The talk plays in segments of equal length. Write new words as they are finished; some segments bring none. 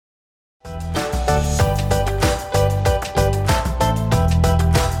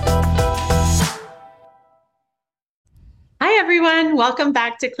everyone. Welcome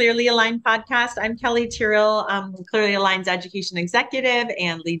back to Clearly Aligned Podcast. I'm Kelly Tyrrell, Clearly Aligned's education executive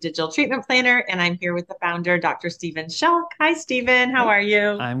and lead digital treatment planner. And I'm here with the founder, Dr. Stephen Schelk. Hi, Stephen. How Hey, are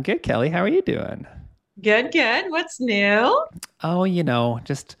you? I'm good, Kelly. How are you doing? Good, good. What's new? Oh,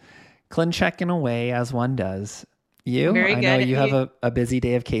 just clean checking away as one does. You? Very I know good. you have a busy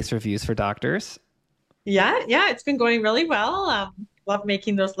day of case reviews for doctors. Yeah, it's been going really well. Love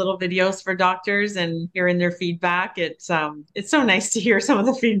making those little videos for doctors and hearing their feedback. It's so nice to hear some of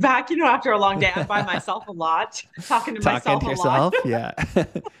the feedback. After a long day, I'm by myself a lot, talking to Talking myself to a lot, yourself? Yeah.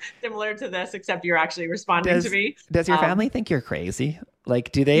 similar to this, except you're actually responding to Does me. does your Um, family think you're crazy?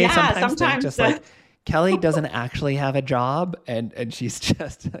 Like, do they yeah, sometimes think sometimes just like Kelly doesn't actually have a job and she's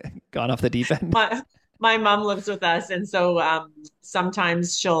just gone off the deep end? my mom lives with us, and so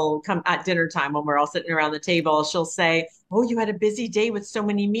sometimes she'll come at dinner time when we're all sitting around the table. She'll say, "Oh, you had a busy day with so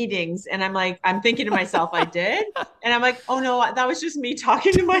many meetings," and I'm like, I'm thinking to myself, I did, and I'm like, oh no, that was just me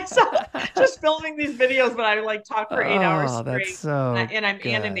talking to myself, just filming these videos. But I like talk for 8 hours Oh, that's straight, so and I'm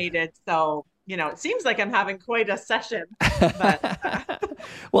good. animated, so it seems like I'm having quite a session, but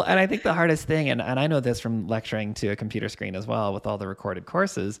Well, and I think the hardest thing, and I know this from lecturing to a computer screen as well with all the recorded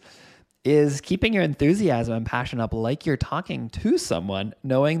courses, is keeping your enthusiasm and passion up like you're talking to someone,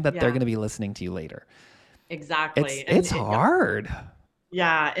 knowing that they're yeah, going to be listening to you later. It's exactly, and it's hard.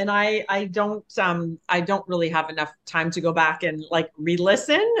 yeah, and I don't really have enough time to go back and like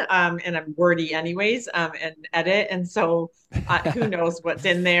re-listen, and I'm wordy anyways, and edit, and so who knows what's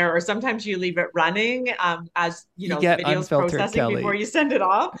in there, or sometimes you leave it running, as You the get video's unfiltered, processing before Kelly. you send it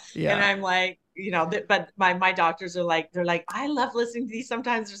off, and Yeah, I'm like, but my doctors are like, they're like, I love listening to these.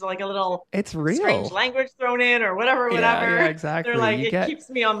 Sometimes there's like a little it's strange real. language thrown in or whatever, Yeah, whatever. They're exactly. like, You it get keeps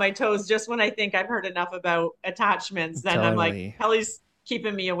me on my toes just when I think I've heard enough about attachments. Then I'm like, totally. Kelly's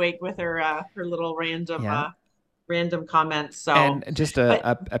keeping me awake with her little Yeah. random comments. So, And just but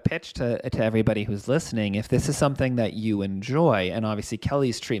a pitch to everybody who's listening, if this is something that you enjoy, and obviously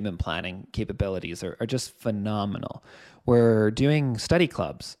Kelly's treatment planning capabilities are just phenomenal. We're doing study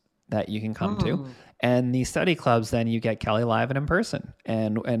clubs that you can come to. mm, And these study clubs, then you get Kelly live and in person.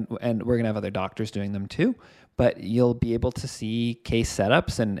 And we're gonna have other doctors doing them too. But you'll be able to see case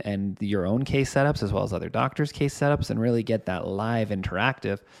setups and your own case setups as well as other doctors' case setups and really get that live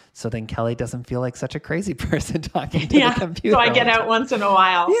interactive. So then Kelly doesn't feel like such a crazy person talking to the yeah, so computer I all get the out time. once in a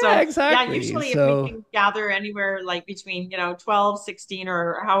while. Yeah, So yeah, exactly. usually if we So can gather anywhere like between 12, 16,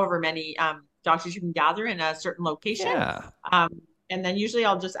 or however many doctors you can gather in a certain location. yeah, Um, and then usually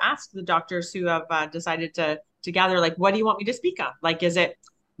I'll just ask the doctors who have decided to gather, like, what do you want me to speak on? Like, is it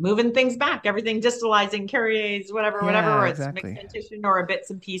moving things back, everything distalizing, caries, whatever, yeah, or it's mixed exactly. dentition or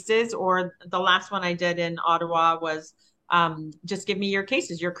bits and pieces. Or the last one I did in Ottawa was just give me your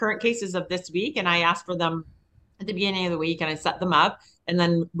cases, your current cases of this week. And I asked for them at the beginning of the week and I set them up. And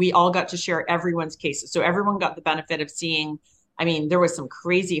then we all got to share everyone's cases. So everyone got the benefit of seeing. I mean, there was some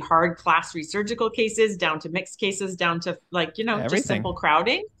crazy hard class three surgical cases down to mixed cases, down to like, just Everything. simple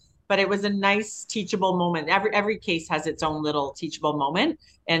crowding. But it was a nice teachable moment. Every case has its own little teachable moment.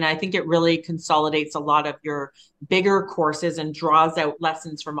 And I think it really consolidates a lot of your bigger courses and draws out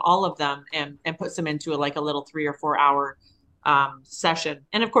lessons from all of them and puts them into like a little 3 or 4 hour session.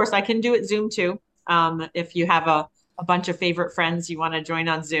 And of course, I can do it Zoom too. If you have a bunch of favorite friends you want to join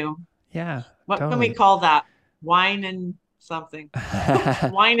on Zoom, Yeah, what can we totally. call that? Wine and something.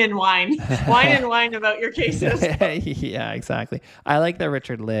 Wine and wine. Wine and wine about your cases. Yeah, exactly. I like that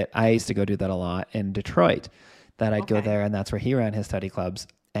Richard Litt. I used to go do that a lot in Detroit. That I'd go Okay. there, and that's where he ran his study clubs.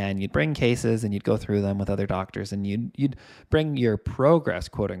 And you'd bring cases, and you'd go through them with other doctors, and you'd bring your progress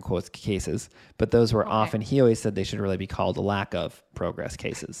quote unquote cases. But those were Okay. often, he always said they should really be called lack of progress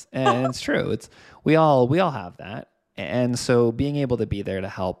cases, and it's true. It's we all have that. And so being able to be there to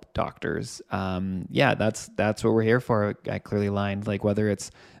help doctors, yeah, that's what we're here for at Clearly Aligned. Like whether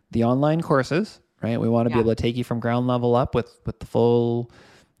it's the online courses, right? We want to be Yeah. able to take you from ground level up with the full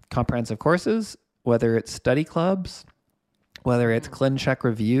comprehensive courses, whether it's study clubs, whether it's Mhm. ClinCheck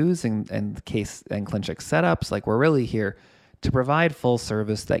reviews and case and ClinCheck setups. Like we're really here to provide full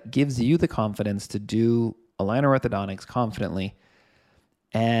service that gives you the confidence to do aligner orthodontics confidently.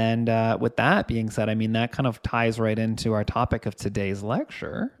 And with that being said, I mean, that kind of ties right into our topic of today's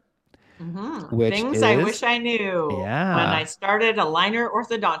lecture, which Things I is, wish I knew when I yeah, started aligner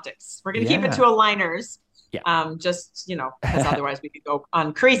orthodontics. We're going to keep it to yeah, aligners, yeah, just, because otherwise we could go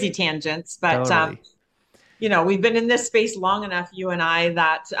on crazy tangents. But, totally. we've been in this space long enough, you and I,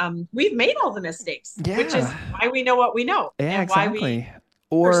 that we've made all the mistakes, which is Yeah, why we know what we know yeah, and why we exactly.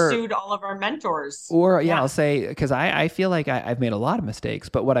 Or, pursued all of our mentors. or yeah, Yeah. I'll say, because I feel like I've made a lot of mistakes,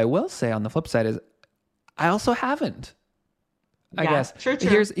 but what I will say on the flip side is I also haven't. I Yeah, guess. true,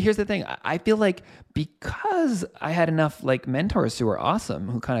 true. Here's the thing. I feel like because I had enough like mentors who were awesome,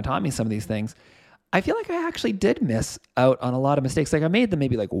 who kind of taught me some of these things, I feel like I actually did miss out on a lot of mistakes. Like I made them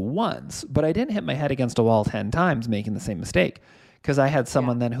maybe like once, but I didn't hit my head against a wall 10 times making the same mistake. Because I had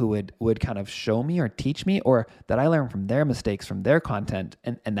someone then who would kind of show me or teach me, or that I learned from their mistakes, from their content.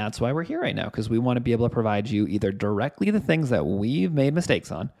 And that's why we're here right now, because we want to be able to provide you either directly the things that we've made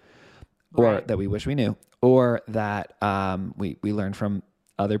mistakes on, or that we wish we knew, or that we learned from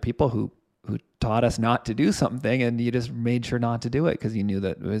other people who taught us not to do something, and you just made sure not to do it because you knew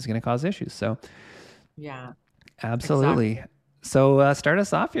that it was going to cause issues. So Yeah, absolutely. exactly. So start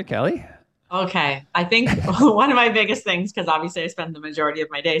us off here, Kelly. Okay. I think one of my biggest things, because obviously I spend the majority of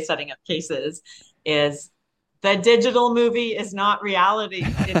my day setting up cases, is the digital movie is not reality.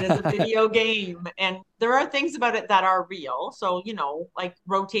 It is a video game. And there are things about it that are real. So, like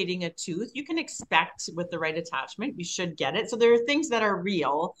rotating a tooth, you can expect with the right attachment, you should get it. So there are things that are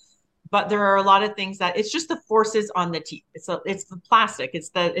real, but there are a lot of things that it's just the forces on the teeth. It's the plastic. It's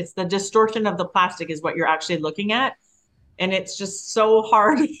the distortion of the plastic is what you're actually looking at. And it's just so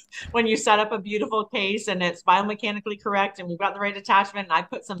hard when you set up a beautiful case and it's biomechanically correct and we've got the right attachment. And I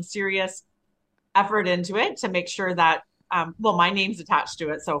put some serious effort into it to make sure that, well, my name's attached to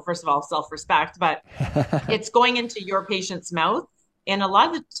it. So first of all, self-respect, but it's going into your patient's mouth. And a lot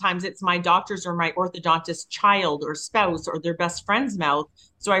of the times it's my doctor's or my orthodontist child or spouse or their best friend's mouth.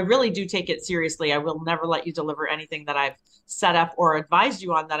 So I really do take it seriously. I will never let you deliver anything that I've set up or advised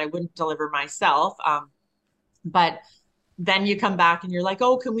you on that I wouldn't deliver myself. But then you come back and you're like,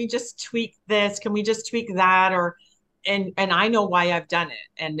 oh, can we just tweak this? Can we just tweak that? And I know why I've done it.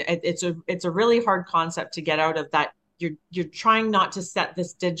 And it's a really hard concept to get out of that. You're trying not to set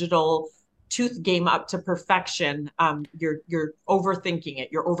this digital tooth game up to perfection. You're overthinking it.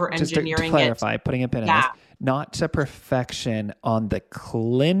 You're over Just to engineering clarify, it. putting a pin in this, not to perfection on the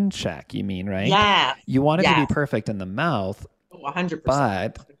ClinCheck, you mean, right? Yeah. You want it to be perfect in the mouth. 100%.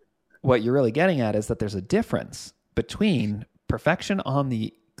 But what you're really getting at is that there's a difference between perfection on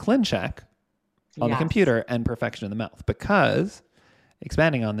the ClinCheck on the computer and perfection in the mouth. Because,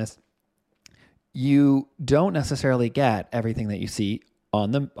 expanding on this, you don't necessarily get everything that you see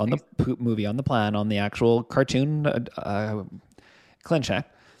on the movie, on the plan, on the actual cartoon ClinCheck.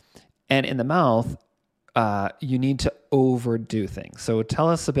 And in the mouth, you need to overdo things. So tell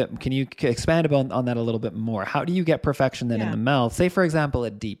us a bit, can you expand on that a little bit more? How do you get perfection then in the mouth? Say, for example, a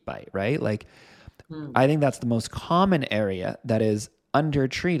deep bite, right? Like, I think that's the most common area that is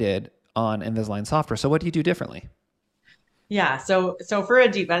undertreated on Invisalign software. So what do you do differently? Yeah. So for a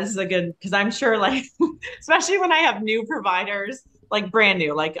deep bite, this is a good, because I'm sure like, especially when I have new providers, like brand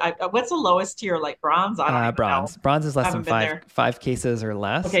new, like what's the lowest tier, like bronze? I don't even bronze. know. Bronze is less than five cases or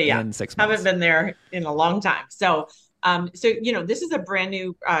less in 6 months. Haven't been there in a long time. So, this is a brand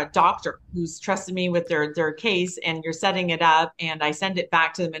new doctor who's trusted me with their case, and you're setting it up, and I send it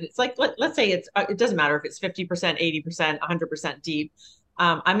back to them, and it's like let's say it doesn't matter if it's 50%, 80%, 100% deep.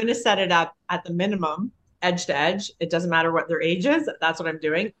 I'm going to set it up at the minimum, edge to edge. It doesn't matter what their age is. That's what I'm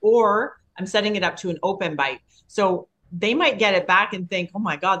doing, or I'm setting it up to an open bite. So they might get it back and think, oh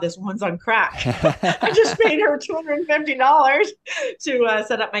my God, this woman's on crack. I just paid her $250 to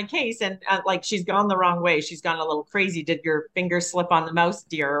set up my case. And like, she's gone the wrong way. She's gone a little crazy. Did your finger slip on the mouse,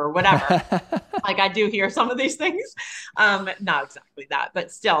 dear, or whatever? Like I do hear some of these things. Not exactly that,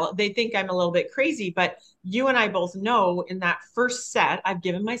 but still they think I'm a little bit crazy. But you and I both know in that first set, I've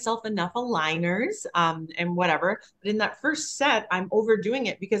given myself enough aligners and whatever. But in that first set, I'm overdoing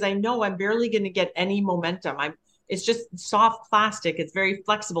it because I know I'm barely going to get any momentum. It's just soft plastic. It's very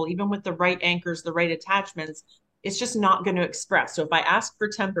flexible, even with the right anchors, the right attachments. It's just not going to express. So if I ask for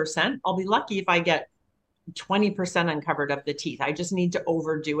 10%, I'll be lucky if I get 20% uncovered of the teeth. I just need to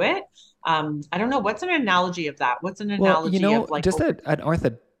overdo it. I don't know. What's an analogy of that? What's an analogy of like just an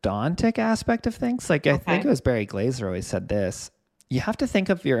orthodontic aspect of things? Like I think it was Barry Glazer always said this. You have to think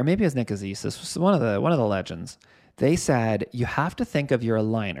of or maybe it was Nick Aziz. This was one of the legends. They said you have to think of your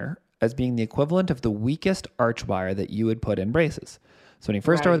aligner as being the equivalent of the weakest arch wire that you would put in braces. So when you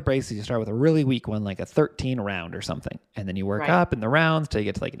first start with braces, you start with a really weak one, like a 13 round or something. And then you work up in the rounds till you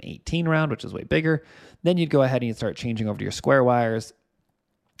get to like an 18 round, which is way bigger. Then you'd go ahead and you'd start changing over to your square wires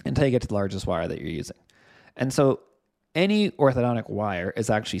until you get to the largest wire that you're using. And so any orthodontic wire is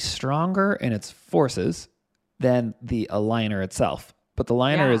actually stronger in its forces than the aligner itself. But the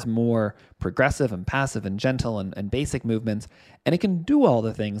liner is more progressive and passive and gentle and basic movements, and it can do all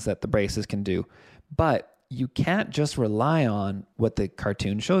the things that the braces can do. But you can't just rely on what the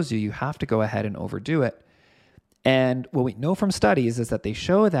cartoon shows you. You have to go ahead and overdo it. And what we know from studies is that they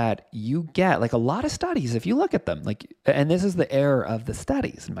show that you get like a lot of studies, if you look at them, like, and this is the error of the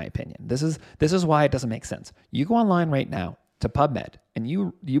studies, in my opinion. This is why it doesn't make sense. You go online right now to PubMed and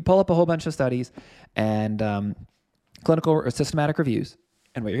you pull up a whole bunch of studies and clinical or systematic reviews.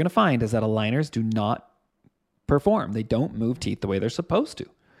 And what you're going to find is that aligners do not perform. They don't move teeth the way they're supposed to.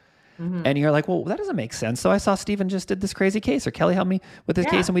 Mm-hmm. And you're like, well, that doesn't make sense. So I saw Stephen just did this crazy case, or Kelly helped me with this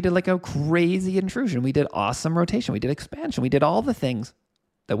case, and we did like a crazy intrusion. We did awesome rotation. We did expansion. We did all the things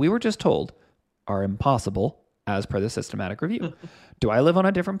that we were just told are impossible as per the systematic review. Do I live on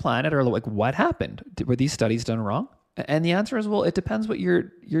a different planet, or like what happened? Were these studies done wrong? And the answer is, well, it depends what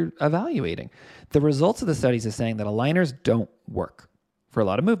you're evaluating. The results of the studies is saying that aligners don't work for a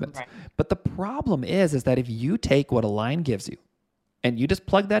lot of movements. Right. But the problem is that if you take what Align gives you and you just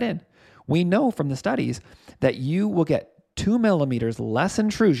plug that in, we know from the studies that you will get 2 millimeters less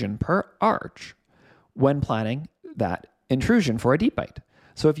intrusion per arch when planning that intrusion for a deep bite.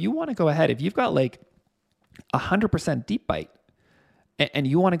 So if you want to go ahead, if you've got like 100% deep bite and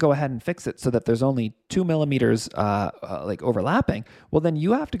you want to go ahead and fix it so that there's only 2 millimeters like overlapping, well, then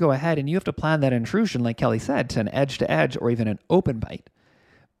you have to go ahead and you have to plan that intrusion, like Kelly said, to an edge to edge or even an open bite.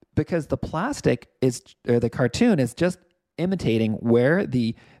 Because the plastic is, or the cartoon is just imitating where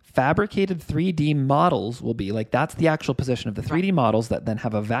the fabricated 3D models will be. Like that's the actual position of the 3D models that then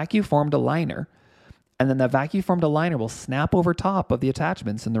have a vacuum formed aligner. And then that vacuum formed aligner will snap over top of the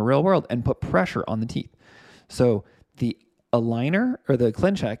attachments in the real world and put pressure on the teeth. So the aligner or the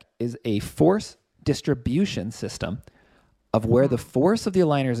ClinCheck is a force distribution system of where the force of the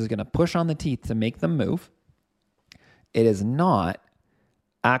aligners is going to push on the teeth to make them move. It is not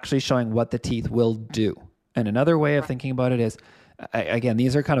actually showing what the teeth will do. And another way of thinking about it is, again,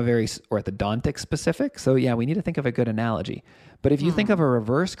 these are kind of very orthodontic specific. So yeah, we need to think of a good analogy. But if you think of a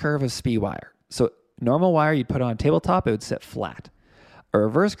reverse curve of SpeeWire, so normal wire you'd put on a tabletop, it would sit flat. A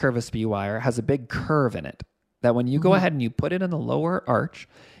reverse curve of SpeeWire has a big curve in it that when you go ahead and you put it in the lower arch,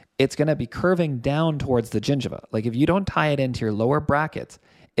 it's going to be curving down towards the gingiva. Like if you don't tie it into your lower brackets,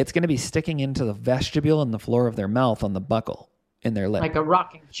 it's going to be sticking into the vestibule and the floor of their mouth on the buccal in their lip. Like a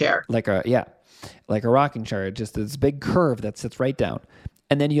rocking chair. Like a rocking chair, just this big curve that sits right down.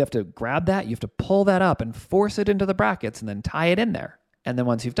 And then you have to grab that, you have to pull that up and force it into the brackets and then tie it in there. And then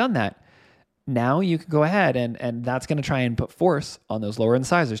once you've done that, now you can go ahead and that's going to try and put force on those lower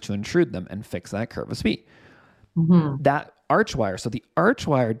incisors to intrude them and fix that curve of Spee. Mm-hmm. That arch wire. So the arch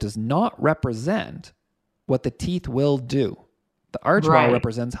wire does not represent what the teeth will do. The arch wire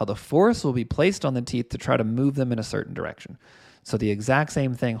represents how the force will be placed on the teeth to try to move them in a certain direction. So the exact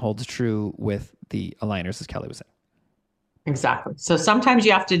same thing holds true with the aligners, as Kelly was saying. Exactly. So sometimes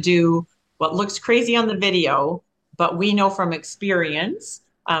you have to do what looks crazy on the video, but we know from experience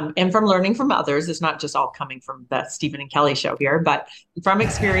and from learning from others, it's not just all coming from the Stephen and Kelly show here, but from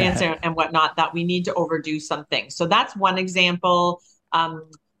experience and whatnot, that we need to overdo some things. So that's one example.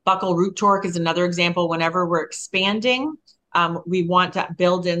 Buccal root torque is another example. Whenever we're expanding, we want to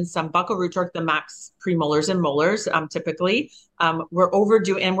build in some buccal root torque, the max premolars and molars. Typically, we're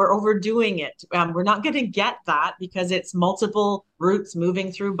overdoing it. We're not going to get that because it's multiple roots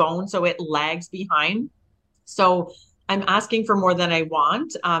moving through bone, so it lags behind. So I'm asking for more than I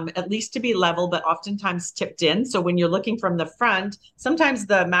want, at least to be level, but oftentimes tipped in. So when you're looking from the front, sometimes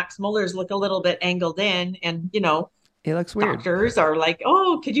the max molars look a little bit angled in, and it looks weird. Doctors are like,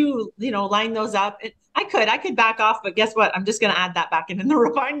 oh, could you line those up? I could back off, but guess what? I'm just going to add that back in the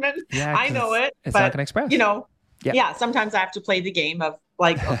refinement. Yeah, I know it. It's not going to express. Yeah, sometimes I have to play the game of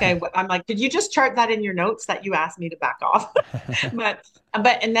like, okay, I'm like, did you just chart that in your notes that you asked me to back off? but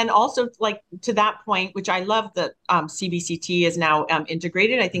and then also like to that point, which I love that CBCT is now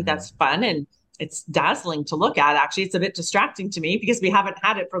integrated. I think that's fun and it's dazzling to look at. Actually, it's a bit distracting to me because we haven't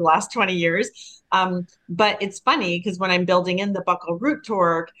had it for the last 20 years. But it's funny because when I'm building in the buccal root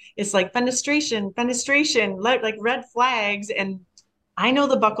torque, it's like fenestration, like red flags. And I know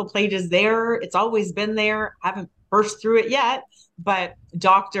the buccal plate is there. It's always been there. I haven't burst through it yet, but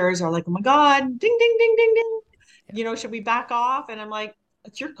doctors are like, oh my God, ding, ding, ding, ding, ding. Should we back off? And I'm like,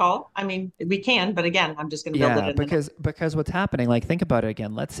 it's your call. I mean, we can, but again, I'm just going to build it in. Because what's happening, like think about it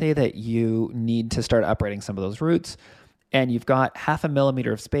again. Let's say that you need to start uprating some of those roots and you've got 0.5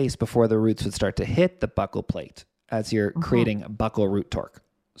 millimeter of space before the roots would start to hit the buccal plate as you're creating buccal root torque.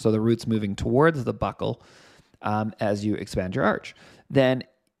 So the root's moving towards the buccal as you expand your arch. Then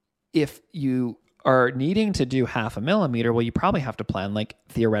if you are needing to do 0.5 millimeter, well, you probably have to plan, like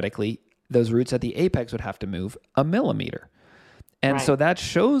theoretically, those roots at the apex would have to move 1 millimeter. And so that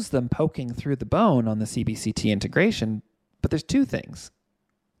shows them poking through the bone on the CBCT integration. But there's two things.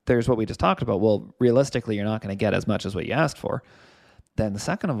 there's what we just talked about. Well, realistically, you're not going to get as much as what you asked for. Then the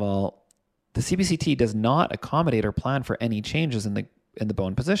second of all, the CBCT does not accommodate or plan for any changes in the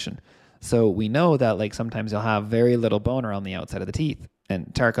bone position. So we know that like sometimes you'll have very little bone around the outside of the teeth. And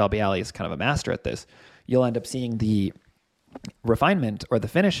Tarek Albiali is kind of a master at this. You'll end up seeing the refinement or the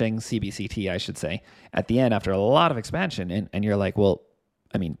finishing CBCT, I should say, at the end after a lot of expansion. And you're like, well,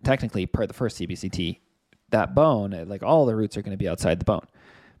 I mean, technically per the first CBCT, that bone, like all the roots are going to be outside the bone.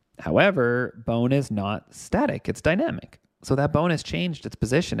 However, bone is not static. It's dynamic. So that bone has changed its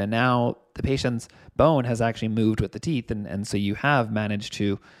position. And now the patient's bone has actually moved with the teeth. And so you have managed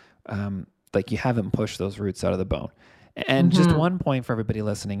to, you haven't pushed those roots out of the bone. And just one point for everybody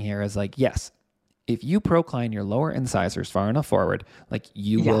listening here is like, yes, if you procline your lower incisors far enough forward, like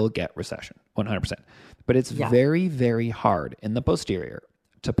you will get recession, 100%. But it's very, very hard in the posterior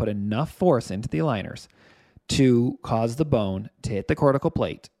to put enough force into the aligners to cause the bone to hit the cortical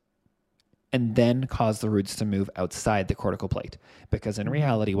plate and then cause the roots to move outside the cortical plate. Because in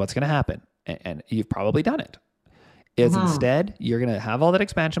reality, what's going to happen, and you've probably done it, is instead you're going to have all that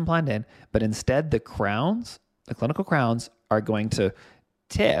expansion planned in, but instead the crowns, the clinical crowns are going to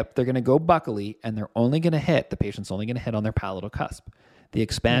tip, they're going to go buccally, and they're only going to hit, the patient's only going to hit on their palatal cusp. The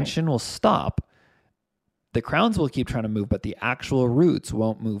expansion will stop. The crowns will keep trying to move, but the actual roots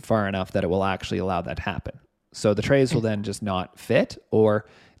won't move far enough that it will actually allow that to happen. So the trays will then just not fit, or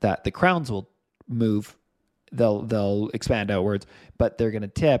that the crowns will move, they'll expand outwards, but they're going to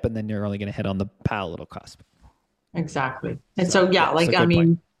tip, and then you're only going to hit on the palatal cusp. Exactly. And so I mean,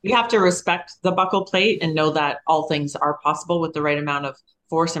 point. We have to respect the buccal plate and know that all things are possible with the right amount of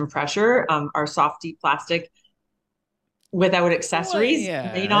force and pressure. Our soft, deep plastic without accessories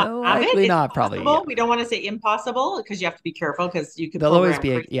may not have it. It's not possible. Probably. Yeah. We don't want to say impossible because you have to be careful because you could. There'll always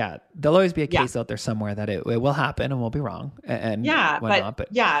be a case out there somewhere that it will happen and we'll be wrong.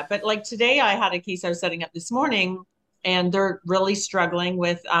 But like today I had a case I was setting up this morning, and they're really struggling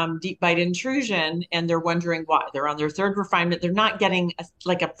with deep bite intrusion, and they're wondering why. They're on their third refinement. They're not getting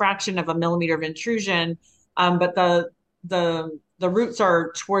a fraction of a millimeter of intrusion, but the roots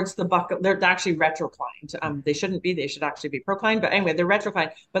are towards the buccal. They're actually retroclined. They shouldn't be. They should actually be proclined. But anyway, they're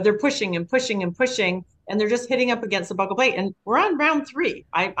retroclined. But they're pushing and pushing and pushing, and they're just hitting up against the buccal plate. And we're on round 3.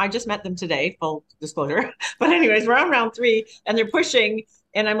 I just met them today, full disclosure. But anyways, we're on round 3, and they're pushing.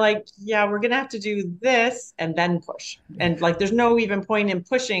 And I'm like, yeah, we're going to have to do this and then push. And like, there's no even point in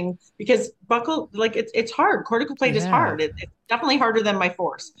pushing because buccal, like it's hard. Cortical plate is hard. It's definitely harder than my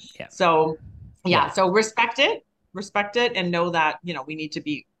force. Yeah. So so respect it and know that, we need to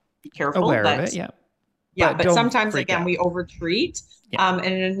be careful. Aware of it. Yeah. Yeah. But sometimes again, we overtreat. Yeah.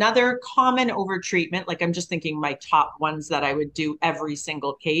 And another common overtreatment, like I'm just thinking my top ones that I would do every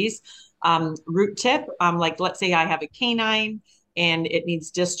single case, root tip. Like let's say I have a canine and it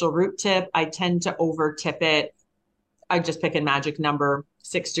needs distal root tip. I tend to over tip it. I just pick a magic number,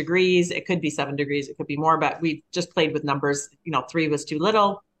 6 degrees. It could be 7 degrees. It could be more, but we've just played with numbers. 3 was too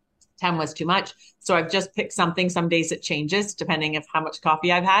little. 10 was too much. So I've just picked something. Some days it changes depending on how much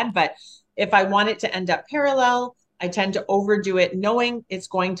coffee I've had. But if I want it to end up parallel, I tend to overdo it knowing it's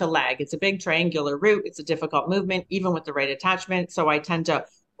going to lag. It's a big triangular root. It's a difficult movement, even with the right attachment. So I tend to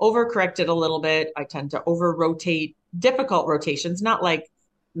overcorrect it a little bit. I tend to over rotate difficult rotations, not like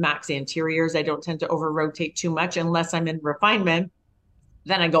max anteriors. I don't tend to over rotate too much unless I'm in refinement.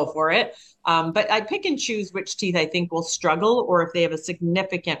 Then I go for it. But I pick and choose which teeth I think will struggle, or if they have a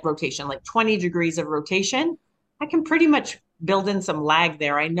significant rotation, like 20 degrees of rotation, I can pretty much build in some lag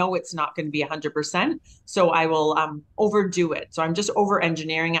there. I know it's not going to be 100%. So I will overdo it. So I'm just over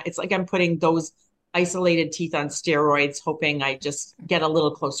engineering it. It's like I'm putting those isolated teeth on steroids, hoping I just get a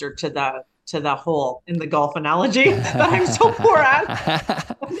little closer to the hole in the golf analogy that I'm so poor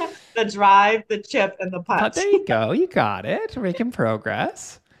at. The drive, the chip, and the putt. There you go. You got it. We're making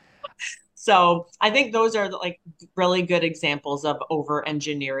progress. So I think those are like really good examples of over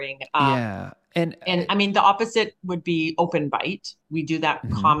engineering. And I mean, the opposite would be open bite. We do that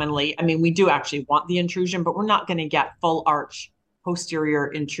commonly. I mean, we do actually want the intrusion, but we're not going to get full arch posterior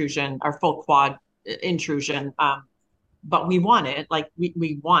intrusion or full quad intrusion. But we want it, like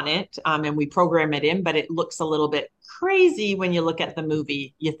we want it, and we program it in, but it looks a little bit crazy when you look at the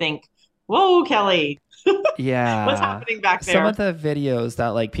movie. You think, whoa, Kelly. Yeah. What's happening back there? Some of the videos that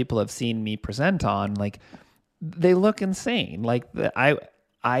like people have seen me present on, like they look insane. Like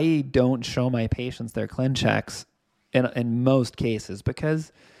I don't show my patients their ClinChecks in most cases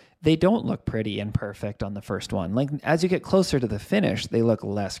because they don't look pretty and perfect on the first one. Like as you get closer to the finish, they look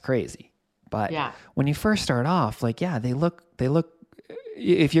less crazy. But when you first start off, like, they look,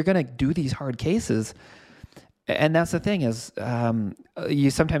 if you're going to do these hard cases, And that's the thing is,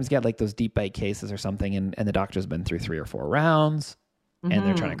 you sometimes get like those deep bite cases or something, and the doctor's been through 3 or 4 rounds, and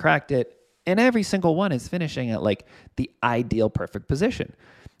they're trying to crack it, and every single one is finishing at like the ideal perfect position.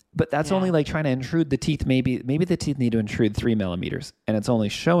 But that's only like trying to intrude the teeth. Maybe the teeth need to intrude 3 millimeters, and it's only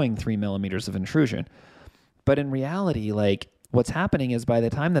showing 3 millimeters of intrusion. But in reality, like what's happening is by the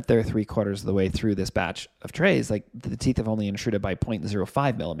time that they're 3/4 of the way through this batch of trays, like the teeth have only intruded by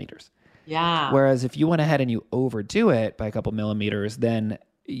 0.05 millimeters. Yeah. Whereas if you went ahead and you overdo it by a couple millimeters, then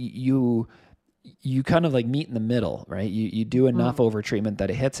you kind of like meet in the middle, right? You do enough over treatment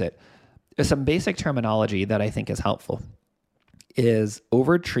that it hits it. There's some basic terminology that I think is helpful is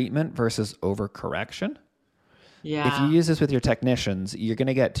over treatment versus over correction. Yeah. If you use this with your technicians, you're going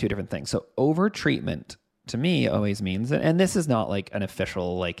to get 2 different things. So over treatment to me always means, and this is not like an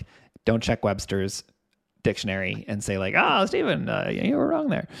official, like don't check Webster's dictionary and say like, oh, Stephen, you were wrong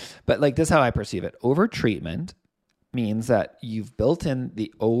there. But like this is how I perceive it. Over treatment means that you've built in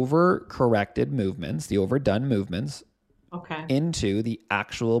the over corrected movements, the overdone movements into the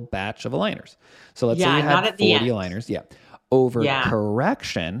actual batch of aligners. So let's say you had 40 aligners. Yeah. Over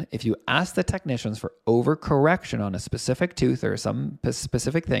correction, if you ask the technicians for over correction on a specific tooth or some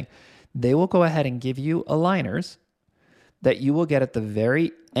specific thing, they will go ahead and give you aligners that you will get at the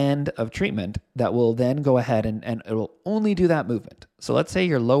very end of treatment that will then go ahead and it will only do that movement. So let's say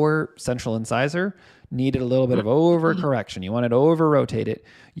your lower central incisor needed a little bit of over correction. You wanted to over rotate it.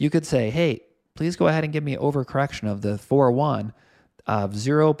 You could say, hey, please go ahead and give me over correction of the 4-1 of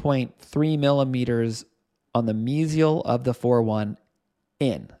 0.3 millimeters on the mesial of the 4-1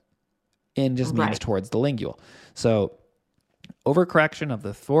 in. In just means towards the lingual. So overcorrection of the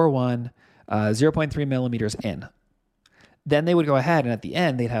 4-1, 0.3 millimeters in. Then they would go ahead and at the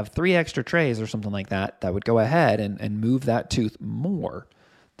end, they'd have 3 extra trays or something like that that would go ahead and move that tooth more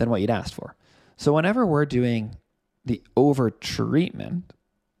than what you'd asked for. So whenever we're doing the over treatment,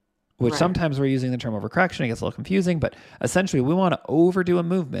 which sometimes we're using the term overcorrection, it gets a little confusing, but essentially we want to overdo a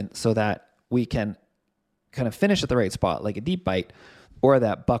movement so that we can kind of finish at the right spot, like a deep bite, or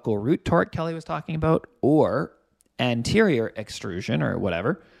that buccal root torque Kelly was talking about, or anterior extrusion or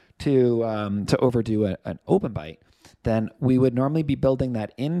whatever to overdo an open bite, then we would normally be building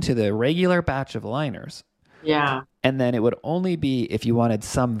that into the regular batch of aligners. Yeah. And then it would only be if you wanted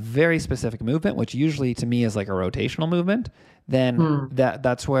some very specific movement, which usually to me is like a rotational movement, then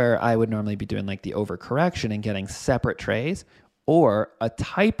that's where I would normally be doing like the overcorrection and getting separate trays. Or a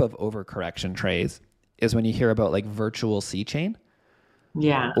type of overcorrection trays is when you hear about like virtual C-chain.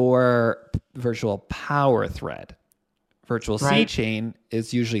 Yeah. Or virtual power thread. Virtual C-chain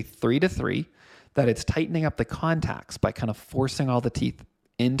is usually 3 to 3, that it's tightening up the contacts by kind of forcing all the teeth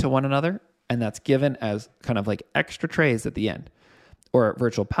into one another. And that's given as kind of like extra trays at the end. Or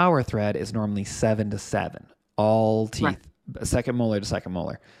virtual power thread is normally 7 to 7, all teeth, second molar to second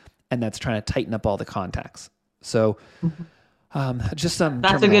molar. And that's trying to tighten up all the contacts. So just some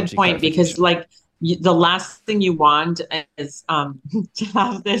that's a good point, because like the last thing you want is to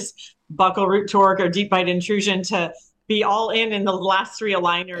have this buccal root torque or deep bite intrusion to be all in the last 3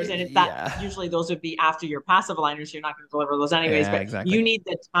 aligners, and that usually those would be after your passive aligners. So you're not going to deliver those anyways. But you need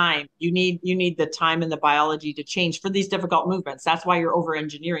the time. You need the time and the biology to change for these difficult movements. That's why you're over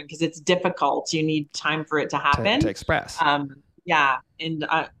engineering, because it's difficult. You need time for it to happen to express. And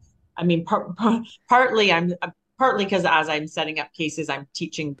I mean, partly because as I'm setting up cases, I'm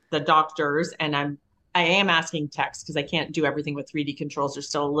teaching the doctors, and I am asking techs because I can't do everything with 3D controls. They're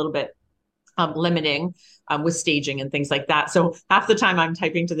still a little bit limiting with staging and things like that. So half the time I'm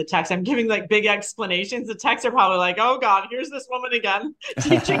typing to the techs, I'm giving like big explanations. The techs are probably like, oh God, here's this woman again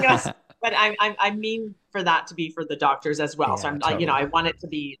teaching us. But I mean for that to be for the doctors as well. So I'm totally. I want it to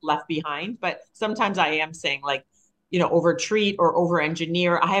be left behind, but sometimes I am saying like, over treat or over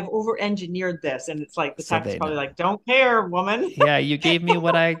engineer. I have over engineered this. And it's like, the tech's probably like, don't care, woman. Yeah. You gave me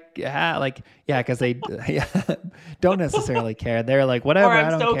what I had. Like, yeah. Cause they don't necessarily care. They're like, whatever. Or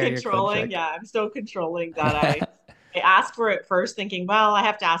I'm so controlling. Yeah. I'm so controlling that I asked for it first thinking, well, I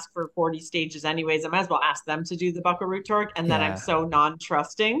have to ask for 40 stages anyways. I might as well ask them to do the buccal root torque. And then I'm so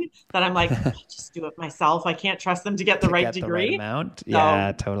non-trusting that I'm like, I'll just do it myself. I can't trust them to get the right degree. The right amount.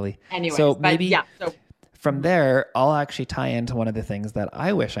 Yeah, totally. Anyway, so maybe from there, I'll actually tie into one of the things that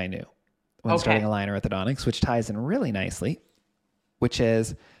I wish I knew when starting aligner orthodontics, which ties in really nicely, which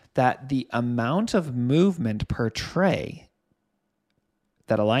is that the amount of movement per tray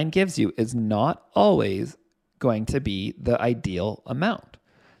that Align gives you is not always going to be the ideal amount.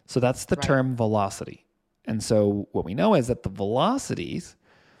 So that's the term velocity. And so what we know is that the velocities,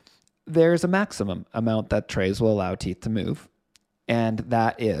 there's a maximum amount that trays will allow teeth to move. And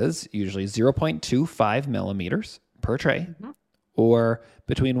that is usually 0.25 millimeters per tray, Mm-hmm. or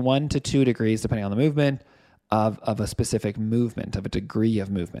between 1 to 2 degrees, depending on the movement of a specific movement, of a degree of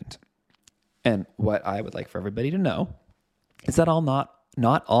movement. And what I would like for everybody to know is that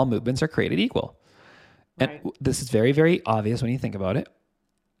not all movements are created equal. And Right. this is very, very obvious when you think about it.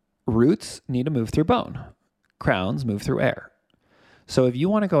 Roots need to move through bone. Crowns move through air. So if you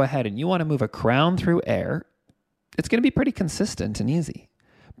want to go ahead and you want to move a crown through air, it's going to be pretty consistent and easy.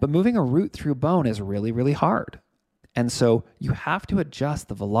 But moving a root through bone is really, really hard. And so you have to adjust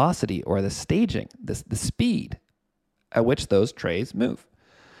the velocity or the staging, the speed at which those trays move.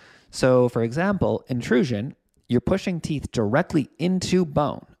 So for example, intrusion, you're pushing teeth directly into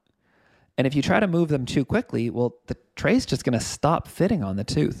bone. And if you try to move them too quickly, well, the tray's just going to stop fitting on the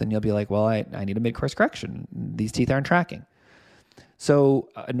tooth. And you'll be like, well, I need a mid-course correction. These teeth aren't tracking. So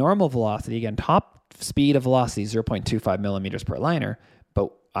a normal velocity, again, top speed of velocity, 0.25 millimeters per aligner,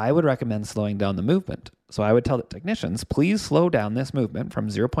 but I would recommend slowing down the movement. So I would tell the technicians, please slow down this movement from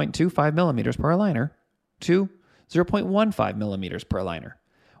 0.25 millimeters per aligner to 0.15 millimeters per aligner.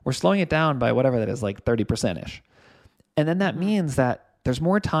 We're slowing it down by whatever that is, like 30%-ish. And then that means that there's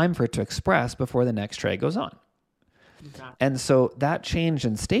more time for it to express before the next tray goes on. Exactly. And so that change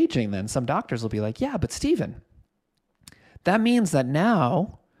in staging, then some doctors will be like, yeah, but Stephen, that means that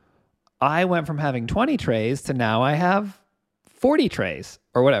now I went from having 20 trays to now I have 40 trays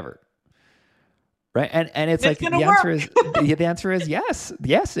or whatever. Right. And it's like, the answer is yes.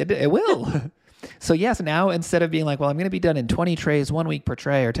 Yes, it will. So yes, now instead of being like, well, I'm going to be done in 20 trays, 1 week per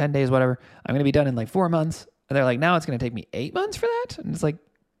tray or 10 days, whatever, I'm going to be done in like 4 months. And they're like, now it's going to take me 8 months for that. And it's like,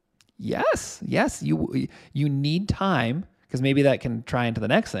 yes, you need time, because maybe that can try into the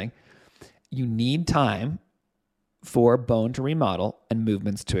next thing. You need time for bone to remodel and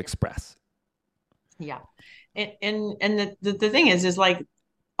movements to express. Yeah. And the thing is like,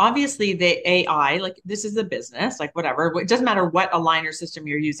 obviously the AI, like this is a business, like whatever, it doesn't matter what aligner system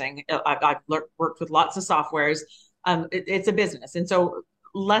you're using. I've worked with lots of softwares. It's a business. And so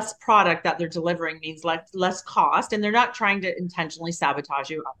less product that they're delivering means less cost. And they're not trying to intentionally sabotage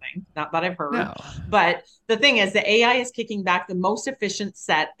you, I think, not that I've heard. No. But the thing is, the AI is kicking back the most efficient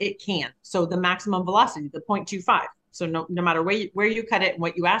set it can. So the maximum velocity, the 0.25. So no matter where you cut it and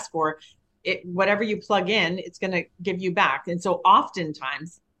what you ask for, whatever you plug in, it's going to give you back. And so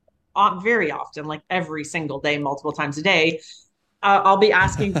oftentimes, very often, like every single day, multiple times a day, I'll be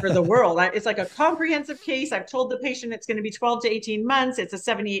asking for the world. It's like a comprehensive case. I've told the patient it's going to be 12 to 18 months. It's a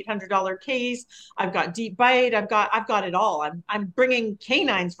 $7,800 case. I've got deep bite. I've got it all. I'm bringing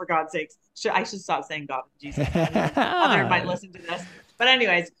canines, for God's sakes. I should stop saying God and Jesus. Mother might listen to this. But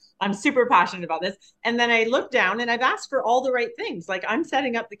anyways, I'm super passionate about this. And then I look down and I've asked for all the right things. Like I'm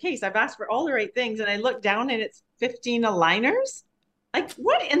setting up the case. I've asked for all the right things. And I look down and it's 15 aligners. Like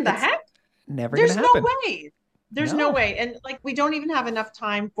what in the heck? There's no way. There's no way. And like, we don't even have enough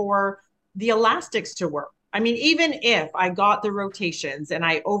time for the elastics to work. I mean, even if I got the rotations and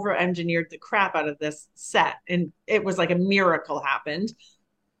I over engineered the crap out of this set and it was like a miracle happened,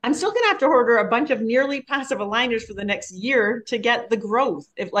 I'm still going to have to order a bunch of nearly passive aligners for the next year to get the growth,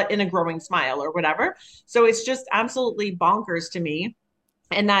 if like in a growing smile or whatever. So it's just absolutely bonkers to me.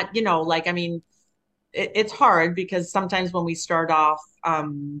 And that, like, I mean, it's hard because sometimes when we start off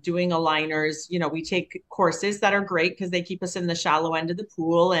doing aligners, we take courses that are great because they keep us in the shallow end of the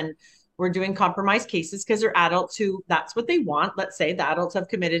pool, and we're doing compromised cases because they're adults who that's what they want. Let's say the adults have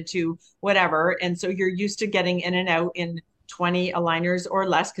committed to whatever. And so you're used to getting in and out in 20 aligners or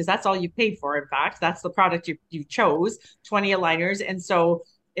less because that's all you paid for. In fact, that's the product you chose, 20 aligners. And so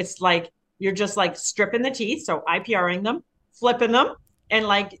it's like you're just like stripping the teeth, so IPRing them, flipping them, and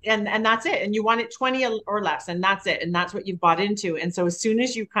like and that's it. And you want it 20 or less, and that's it. And that's what you've bought into. And so as soon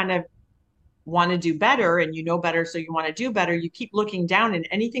as you kind of want to do better and better, so you want to do better, you keep looking down, and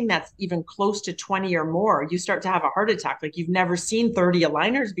anything that's even close to 20 or more, you start to have a heart attack. Like you've never seen 30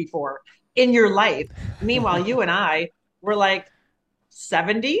 aligners before in your life. Meanwhile, you and I were like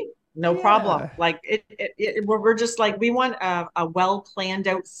 70, no problem. Like we're just like, we want a well planned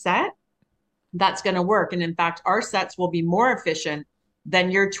out set that's going to work. And in fact, our sets will be more efficient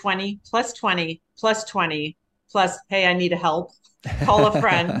than your 20 plus 20 plus 20 plus, hey, I need a help, call a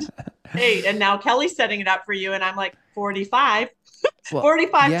friend. Hey, and now Kelly's setting it up for you. And I'm like 45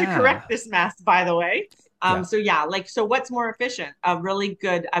 to correct this mess, by the way. So what's more efficient? A really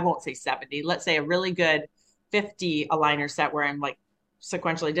good, I won't say 70, let's say a really good 50 aligner set where I'm like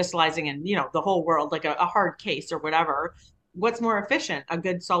sequentially distalizing and, the whole world, like a hard case or whatever. What's more efficient? A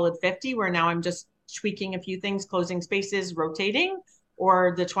good solid 50 where now I'm just tweaking a few things, closing spaces, rotating,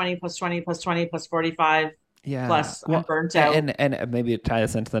 or the 20 plus 20 plus 20 plus 45 Yeah. Plus I'm Well, burnt out. and maybe tie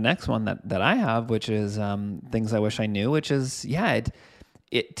this into the next one that I have, which is things I wish I knew, which is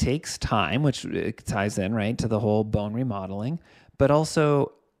it takes time, which it ties in right to the whole bone remodeling, but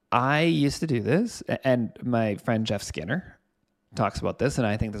also I used to do this, and my friend Jeff Skinner talks about this, and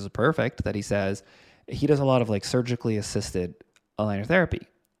I think this is perfect. That he says he does a lot of like surgically assisted aligner therapy,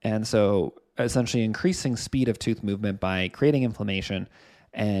 and so essentially increasing speed of tooth movement by creating inflammation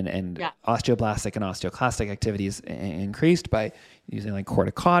and Yeah. osteoblastic and osteoclastic activities increased by using like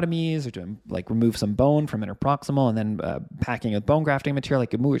corticotomies or doing like remove some bone from interproximal and then packing with bone grafting material.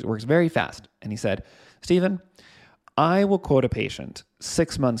 Like it works very fast. And he said, Stephen, I will quote a patient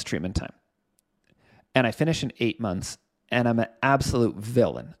 6 months treatment time and I finish in 8 months and I'm an absolute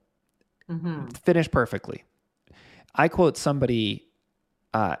villain. Finish perfectly. I quote somebody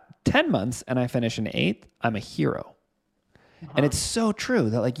 10 months and I finish in 8th, I'm a hero. And it's so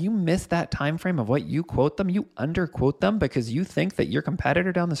true that like you miss that time frame of what you quote them, you underquote them because you think that your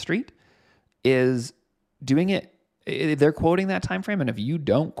competitor down the street is doing it. They're quoting that time frame, and if you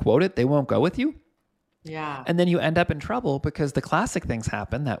don't quote it, they won't go with you. Yeah. And then you end up in trouble because the classic things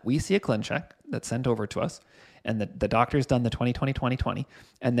happen that we see a ClinCheck that's sent over to us, and the doctor's done the 20/20/20/20,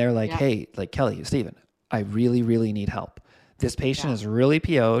 and they're like, hey, like Kelly, Stephen, I really, really need help. This patient is really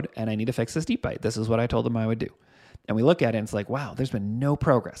PO'd, and I need to fix this deep bite. This is what I told them I would do. And we look at it and it's like, wow, there's been no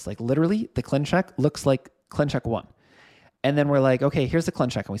progress. Like literally the ClinCheck looks like ClinCheck 1. And then we're like, okay, here's the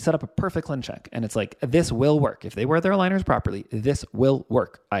ClinCheck. And we set up a perfect ClinCheck. And it's like, this will work. If they wear their aligners properly, this will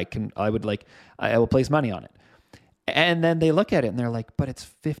work. I will place money on it. And then they look at it and they're like, but it's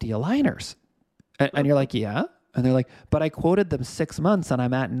 50 aligners. And you're like, yeah. And they're like, but I quoted them 6 months and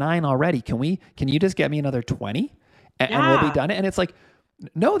I'm at 9 already. Can you just get me another 20 and we'll be done? And it's like,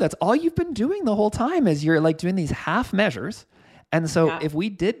 no, that's all you've been doing the whole time is you're like doing these half measures. And so if we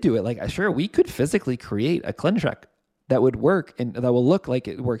did do it, like sure, we could physically create a ClinCheck that would work and that will look like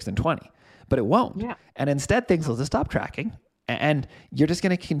it works in 20, but it won't. Yeah. And instead things will just stop tracking and you're just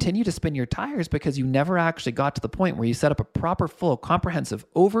going to continue to spin your tires because you never actually got to the point where you set up a proper, full, comprehensive,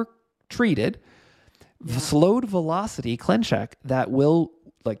 over-treated, slowed velocity ClinCheck that will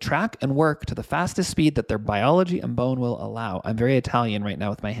like track and work to the fastest speed that their biology and bone will allow. I'm very Italian right now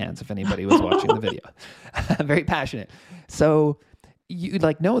with my hands. If anybody was watching the video, I'm very passionate. So you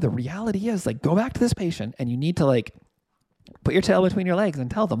like, no, the reality is like, go back to this patient and you need to like put your tail between your legs and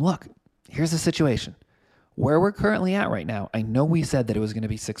tell them, look, here's the situation where we're currently at right now. I know we said that it was going to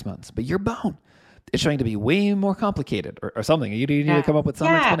be 6 months, but your bone is showing to be way more complicated or something. You need to come up with some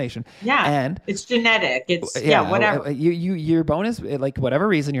explanation. Yeah. And it's genetic. It's whatever. Your bone is like, whatever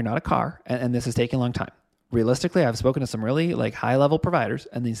reason, you're not a car and this is taking a long time. Realistically, I've spoken to some really like high level providers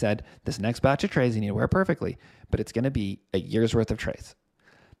and they said, this next batch of trays, you need to wear perfectly, but it's going to be a year's worth of trays.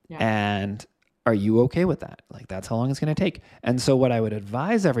 Yeah. And are you okay with that? Like that's how long it's going to take. And so what I would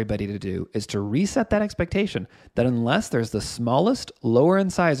advise everybody to do is to reset that expectation that unless there's the smallest lower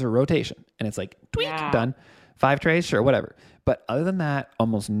incisor rotation and it's like tweak, done, 5 trays, sure, whatever. But other than that,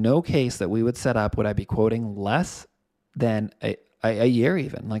 almost no case that we would set up would I be quoting less than a year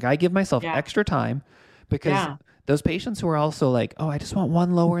even. Like I give myself extra time because those patients who are also like, oh, I just want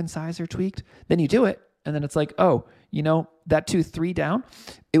one lower incisor tweaked, then you do it. And then it's like, oh, you know, that tooth 3 down,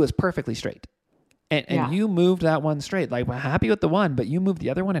 it was perfectly straight. And you moved that one straight. Like, we're happy with the one, but you moved the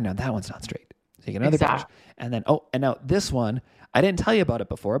other one, and now that one's not straight. So you get another patch. And then, and now this one, I didn't tell you about it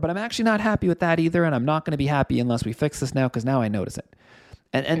before, but I'm actually not happy with that either, and I'm not going to be happy unless we fix this now, because now I notice it.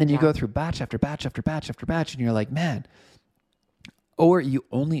 And then you go through batch after batch after batch after batch, and you're like, man. Or you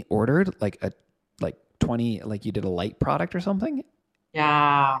only ordered like 20, like you did a light product or something.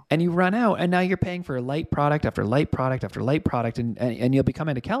 Yeah. And you run out and now you're paying for light product after light product after light product. And you'll be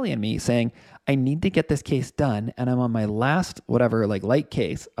coming to Kelly and me saying, I need to get this case done. And I'm on my last, whatever, like light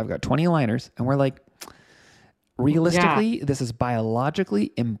case. I've got 20 aligners. And we're like, realistically, this is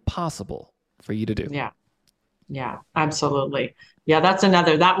biologically impossible for you to do. Yeah. Yeah, absolutely. Yeah, that's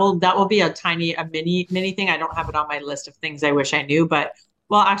another, that will be a mini thing. I don't have it on my list of things I wish I knew, but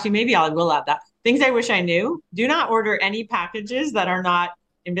well, actually, maybe I will add that. Things I wish I knew. Do not order any packages that are not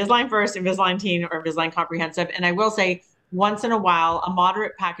Invisalign First, Invisalign Teen, or Invisalign Comprehensive. And I will say, once in a while, a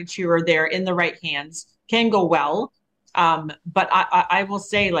moderate package here or there in the right hands can go well. But I will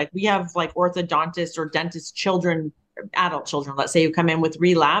say, like, we have like orthodontists or dentist children, adult children, let's say, who come in with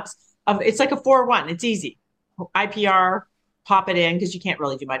relapse. It's like a 4-1. It's easy. IPR, pop it in, because you can't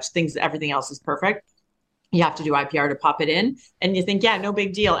really do much. Everything else is perfect. You have to do IPR to pop it in. And you think, yeah, no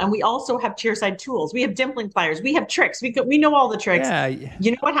big deal. And we also have chairside tools. We have dimpling pliers. We have tricks. We know all the tricks. Yeah.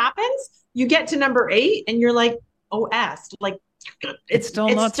 You know what happens? You get to number 8 and you're like, oh, like It's still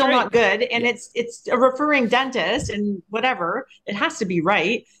it's not still straight. not good, and Yeah. it's a referring dentist and whatever, it has to be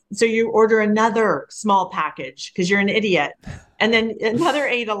right. So you order another small package because you're an idiot, and then another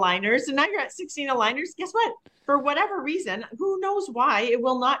 8 aligners, and now you're at 16 aligners. Guess what? For whatever reason, who knows why, it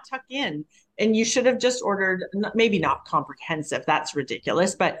will not tuck in, and you should have just ordered, maybe not comprehensive, that's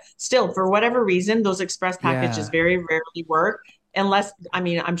ridiculous, but still, for whatever reason, those express packages Yeah. very rarely work, unless, I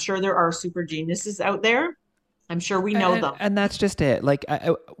mean, I'm sure there are super geniuses out there. I'm sure we know them. And that's just it. Like,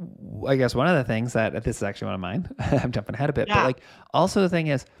 I guess one of the things that this is actually one of mine, I'm jumping ahead a bit, but Yeah. like, also the thing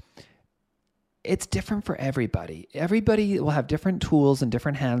is, it's different for everybody. Everybody will have different tools and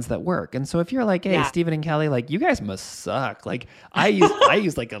different hands that work. And so if you're like, hey, Yeah. Stephen and Kelly, like you guys must suck. Like I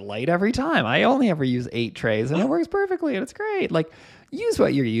use like a light every time. I only ever use 8 trays and it works perfectly and it's great. Like use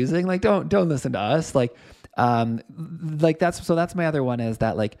what you're using. Like don't listen to us. Like that's my other one is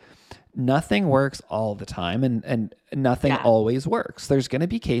that like nothing works all the time and nothing Yeah. always works. There's going to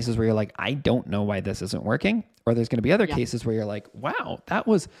be cases where you're like, I don't know why this isn't working. Or there's going to be other Yeah. cases where you're like, wow,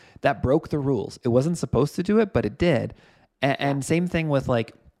 that broke the rules. It wasn't supposed to do it, but it did. And same thing with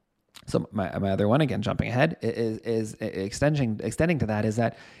like, so my other one, again, jumping ahead, is extending to that is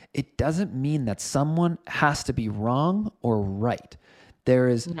that it doesn't mean that someone has to be wrong or right. There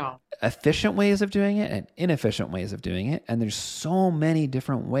is No. efficient ways of doing it and inefficient ways of doing it. And there's so many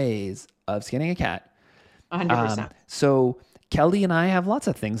different ways of skinning a cat. 100%. So Kelly and I have lots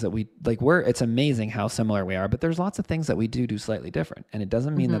of things that we like. It's amazing how similar we are, but there's lots of things that we do slightly different. And it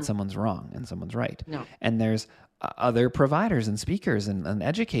doesn't mean that someone's wrong and someone's right. No. And there's other providers and speakers and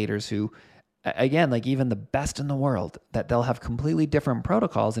educators who, again, like even the best in the world, that they'll have completely different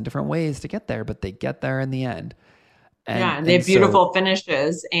protocols and different ways to get there, but they get there in the end. Yeah, and they have beautiful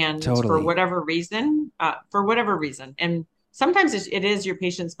finishes, and Totally. for whatever reason, and sometimes it is your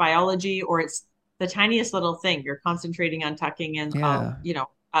patient's biology, or it's the tiniest little thing. You're concentrating on tucking in, Yeah.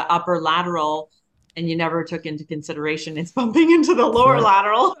 upper lateral, and you never took into consideration it's bumping into the lower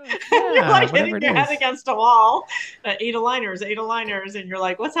lateral, and you're Yeah, like whatever hitting it your head is. against a wall. 8 aligners, and you're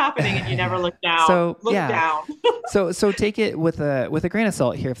like, what's happening? And you never look down. So, Look yeah. down. So take it with a grain of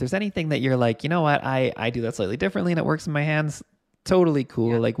salt here. If there's anything that you're like, you know what, I do that slightly differently and it works in my hands, totally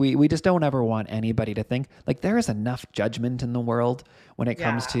cool. Yeah. Like we just don't ever want anybody to think like there is enough judgment in the world when it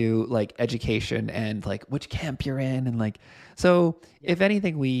comes Yeah. to like education and like which camp you're in and like so if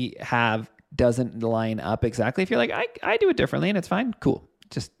anything we have doesn't line up exactly, if you're like I do it differently and it's fine, cool.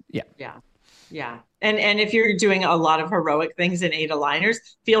 Just yeah. Yeah. Yeah. And if you're doing a lot of heroic things in 8 aligners,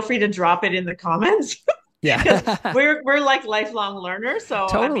 feel free to drop it in the comments. Because Yeah. we're like lifelong learners. So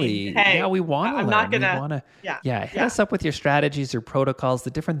Totally. I mean, hey, Yeah, we want to I'm learn. not We gonna, want to. yeah. Yeah, hit Yeah. us up with your strategies, your protocols, the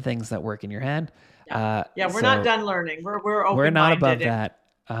different things that work in your hand. Yeah. Yeah. We're So not done learning. We're open-minded. we're not above and- that.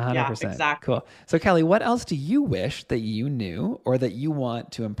 100%. Yeah, exactly. Cool. So Kelly, what else do you wish that you knew or that you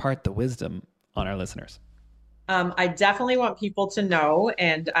want to impart the wisdom on our listeners? I definitely want people to know,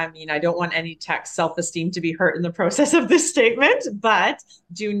 and I mean, I don't want any tech self-esteem to be hurt in the process of this statement, but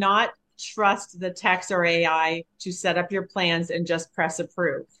do not trust the text or AI to set up your plans and just press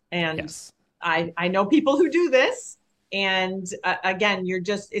approve. And Yes. I know people who do this, and again,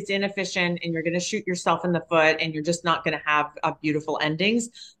 it's inefficient, and you're going to shoot yourself in the foot, and you're just not going to have beautiful endings.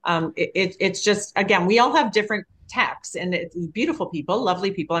 It's just, again, we all have different techs, and it's beautiful people,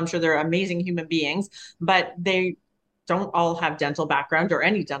 lovely people. I'm sure they're amazing human beings, but they don't all have dental background or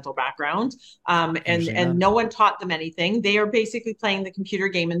any dental background. Usually not. And no one taught them anything. They are basically playing the computer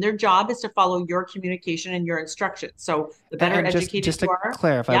game, and their job is to follow your communication and your instructions. So the better And educated just to you are.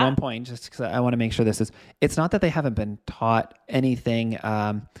 clarify Yeah. one point, just because I want to make sure it's not that they haven't been taught anything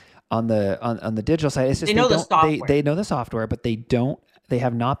on the digital side. It's just They know the software. they know the software, but they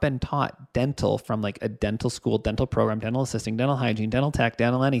have not been taught dental from like a dental school, dental program, dental assisting, dental hygiene, dental tech,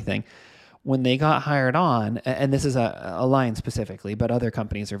 dental anything. When they got hired on, and this is a line specifically, but other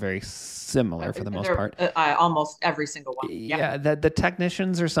companies are very similar for the most part. Almost every single one. Yeah. Yeah, the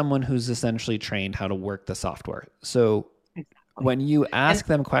technicians are someone who's essentially trained how to work the software. So Exactly. when you ask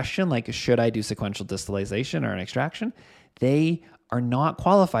them a question like, should I do sequential distalization or an extraction? They are not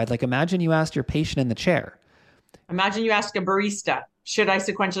qualified. Like imagine you asked your patient in the chair. Imagine you ask a barista, should I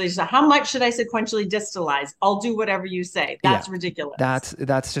sequentially distalize? How much should I sequentially distalize? I'll do whatever you say. That's ridiculous.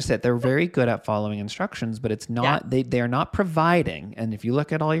 That's just it. They're very good at following instructions, but it's not they are not providing. And if you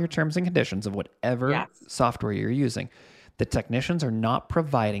look at all your terms and conditions of whatever software you're using, the technicians are not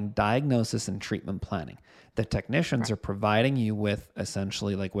providing diagnosis and treatment planning. The technicians are providing you with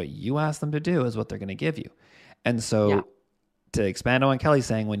essentially like what you ask them to do is what they're going to give you. And so to expand on what Kelly's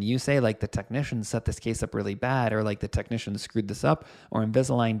saying, when you say like the technician set this case up really bad, or like the technician screwed this up, or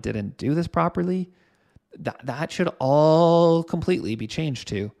Invisalign didn't do this properly, That should all completely be changed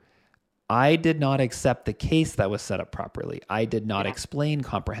to, I did not accept the case that was set up properly. I did not Yeah. explain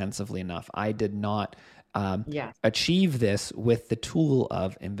comprehensively enough. I did not Yeah. achieve this with the tool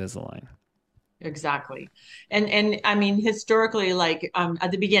of Invisalign. Exactly. And I mean historically, like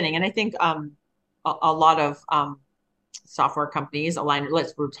at the beginning, and I think a lot of software companies,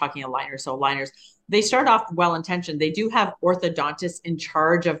 we're talking aligners, so aligners, they start off well intentioned. They do have orthodontists in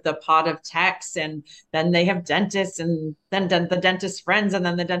charge of the pod of techs, and then they have dentists, and then the dentist friends, and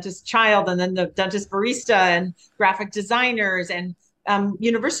then the dentist child, and then the dentist barista, and graphic designers, and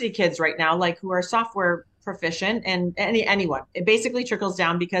university kids right now, like who are software proficient, and anyone. It basically trickles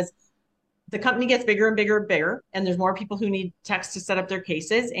down because the company gets bigger and bigger and bigger, and there's more people who need techs to set up their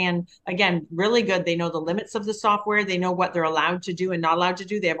cases. And again, really good. They know the limits of the software. They know what they're allowed to do and not allowed to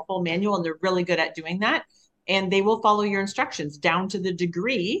do. They have a whole manual, and they're really good at doing that. And they will follow your instructions down to the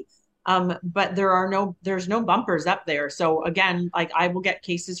degree. But there's no bumpers up there. So again, like I will get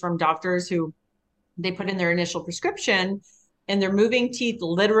cases from doctors who they put in their initial prescription and they're moving teeth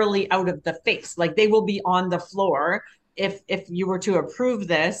literally out of the face. Like they will be on the floor if you were to approve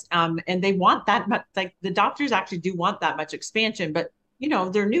this, and they want that much, like the doctors actually do want that much expansion, but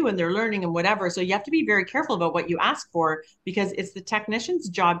they're new and they're learning and whatever, so you have to be very careful about what you ask for, because it's the technician's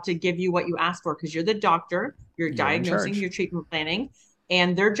job to give you what you ask for, because you're the doctor, you're diagnosing, you're treatment planning,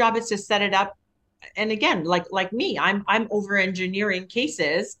 and their job is to set it up. And again, like me, I'm over engineering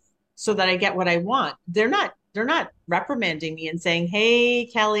cases so that I get what I want. They're not reprimanding me and saying, "Hey,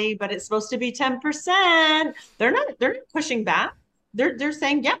 Kelly, but it's supposed to be 10%." They're not pushing back. They're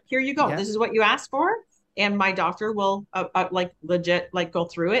saying, "Yeah, here you go. Yeah. This is what you asked for." And my doctor will like legit like go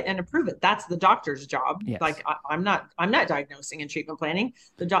through it and approve it. That's the doctor's job. Yes. Like I'm not diagnosing and treatment planning.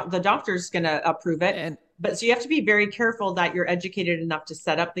 The doctor's going to approve it. But so you have to be very careful that you're educated enough to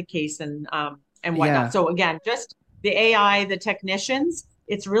set up the case and whatnot. Yeah. So again, just the AI, the technicians,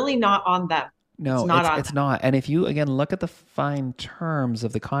 it's really not on them. No, it's not. And if you again look at the fine terms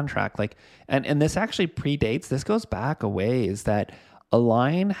of the contract, like, and this actually predates, this goes back a ways, that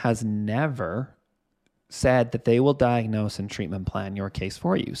Align has never said that they will diagnose and treatment plan your case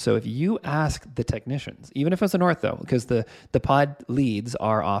for you. So if you ask the technicians, even if it's an ortho, because the pod leads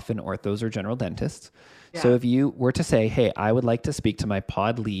are often orthos or general dentists. Yeah. So if you were to say, "Hey, I would like to speak to my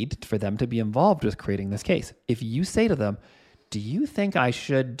pod lead for them to be involved with creating this case," if you say to them, "Do you think I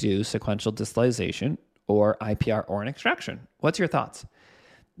should do sequential distalization or IPR or an extraction? What's your thoughts?"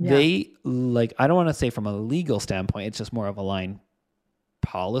 Yeah. They, like, I don't want to say from a legal standpoint, it's just more of Align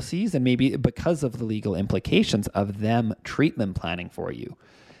policies, and maybe because of the legal implications of them treatment planning for you,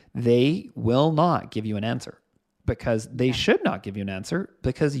 they will not give you an answer, because they should not give you an answer,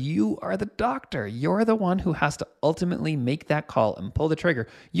 because you are the doctor. You're the one who has to ultimately make that call and pull the trigger.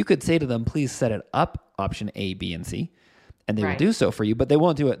 You could say to them, "Please set it up option A, B, and C." And they will do so for you, but they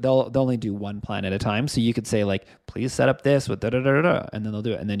won't do it. They'll only do one plan at a time. So you could say, like, "Please set up this with da da da da," and then they'll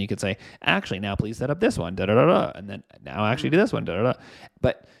do it. And then you could say, "Actually, now please set up this one, da da da da," and then now actually do this one, da da da.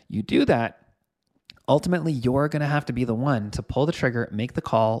 But you do that. Ultimately, you're going to have to be the one to pull the trigger, make the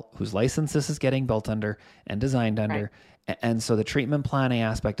call, whose license this is getting built under and designed under. Right. And so the treatment planning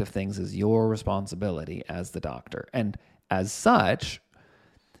aspect of things is your responsibility as the doctor. And as such,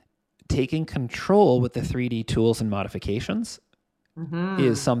 taking control with the 3D tools and modifications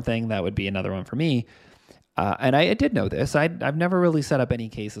is something that would be another one for me. And I did know this. I've never really set up any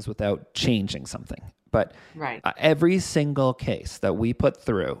cases without changing something. But every single case that we put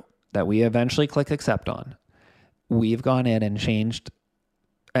through, that we eventually click accept on, we've gone in and changed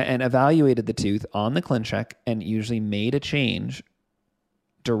and evaluated the tooth on the ClinCheck and usually made a change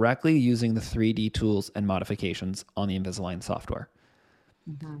directly using the 3D tools and modifications on the Invisalign software.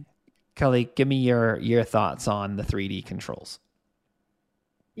 Mm-hmm. Kelly, give me your thoughts on the 3D controls.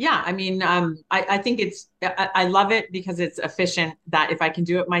 Yeah, I mean, I think I love it because it's efficient, that if I can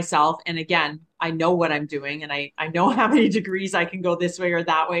do it myself, and again, I know what I'm doing, and I know how many degrees I can go this way or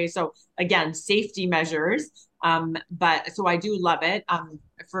that way. So again, safety measures. But so I do love it.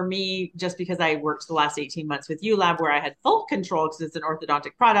 For me, just because I worked the last 18 months with ULab where I had full control because it's an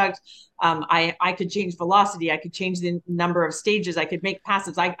orthodontic product, I could change velocity. I could change the number of stages. I could make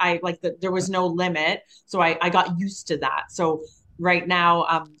passes. There was no limit. So I got used to that. So right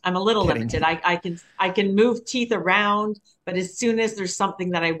now, I'm a little limited. I can move teeth around, but as soon as there's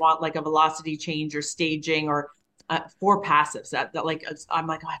something that I want, like a velocity change or staging or 4 passives, that like, I'm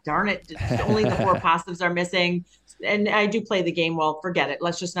like, "Oh, darn it, only the 4 passives are missing." And I do play the game. Well, forget it.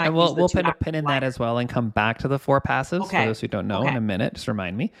 Let's just not. And we'll put a pin in that as well and come back to the 4 passives for those who don't know in a minute. Just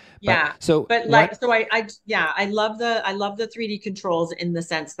remind me. I love the 3D controls in the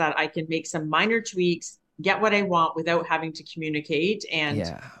sense that I can make some minor tweaks get what I want without having to communicate and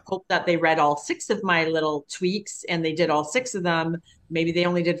Yeah. hope that they read all six of my little tweaks and they did all six of them. Maybe they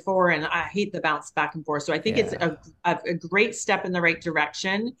only did four, and I hate the bounce back and forth. So I think it's Yeah. a great step in the right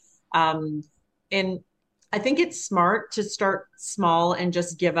direction. Um, and I think it's smart to start small and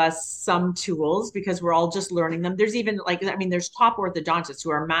just give us some tools because we're all just learning them. There's even like, I mean, there's top orthodontists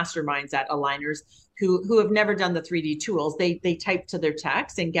who are masterminds at aligners who have never done the 3D tools. They type to their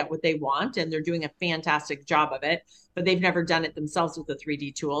text and get what they want, and they're doing a fantastic job of it, but they've never done it themselves with the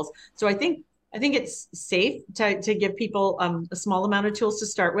 3D tools. So I think it's safe to give people a small amount of tools to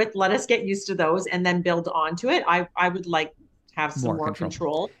start with. Let us get used to those and then build onto it. I would like to have some more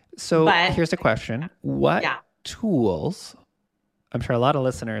control. So But here's a question. What yeah, tools, I'm sure a lot of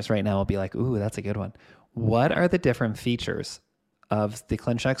listeners right now will be like, ooh, that's a good one. What are the different features of the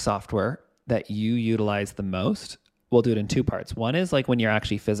ClinCheck software that you utilize the most? We'll do it in two parts. One is like when you're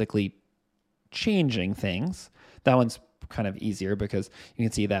actually physically changing things. That one's kind of easier because you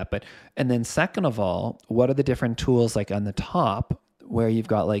can see that. And then second of all, what are the different tools like on the top where you've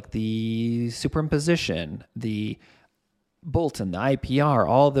got like the superimposition, the Bolton, the IPR,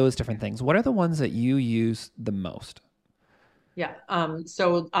 all those different things. What are the ones that you use the most? yeah.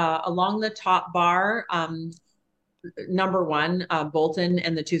 So along the top bar, number one, Bolton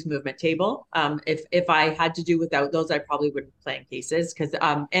and the tooth movement table. If I had to do without those, I probably wouldn't play in cases because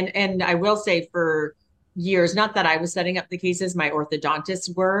and I will say for years, not that I was setting up the cases, my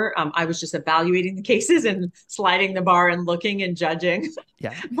orthodontists were. I was just evaluating the cases and sliding the bar and looking and judging.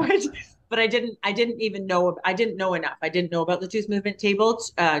 Yeah. but I didn't even know I didn't know enough. I didn't know about the tooth movement table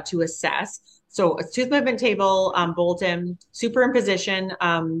to assess. So a tooth movement table, Bolton,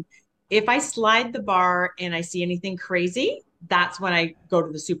 superimposition. If I slide the bar and I see anything crazy, that's when I go to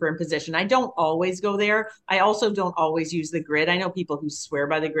the superimposition. I don't always go there. I also don't always use the grid. I know people who swear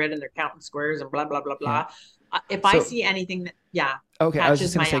by the grid and they're counting squares and blah, blah, blah, Yeah. blah. If I see anything that, Okay. I was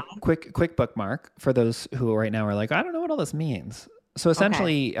just catches going to my say eye. quick bookmark for those who right now are like, I don't know what all this means. So Okay.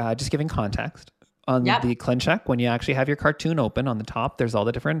 essentially, just giving context on Yep. the ClinCheck, when you actually have your cartoon open on the top, there's all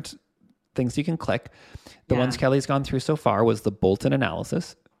the different things you can click. The Yeah. ones Kelly's gone through so far was the Bolton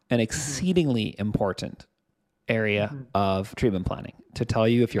analysis, an exceedingly important area of treatment planning to tell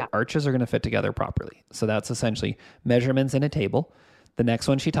you if your Yeah. arches are going to fit together properly. So that's essentially measurements in a table. The next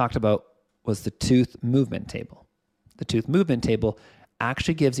one she talked about was the tooth movement table. The tooth movement table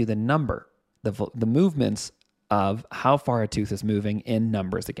actually gives you the number, the movements of how far a tooth is moving in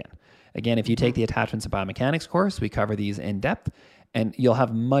numbers again. Again, if you take the attachments and biomechanics course, we cover these in depth, and you'll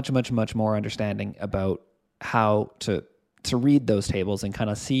have much, much, much more understanding about how to read those tables and kind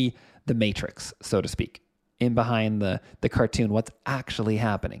of see the matrix, so to speak, in behind the cartoon, what's actually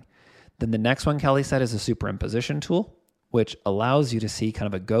happening. Then the next one Kelly said is a superimposition tool, which allows you to see kind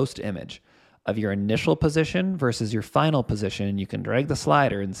of a ghost image of your initial position versus your final position. You can drag the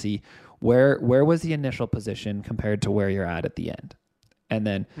slider and see where was the initial position compared to where you're at the end. And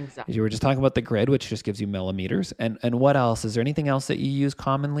then Exactly. you were just talking about the grid, which just gives you millimeters. And what else? Is there anything else that you use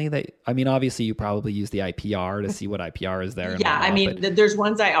commonly? That I mean, obviously you probably use the IPR to see what IPR is there. And Yeah, I whatnot, mean, but there's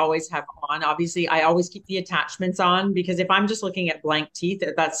ones I always have on. Obviously, I always keep the attachments on because if I'm just looking at blank teeth,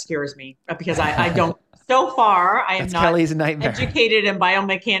 that scares me because I don't. So far, I am that's not Kelly's nightmare. educated and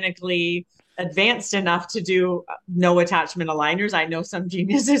biomechanically advanced enough to do no attachment aligners. I know some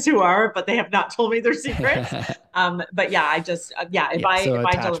geniuses who are, but they have not told me their secrets. But yeah, I just if I so if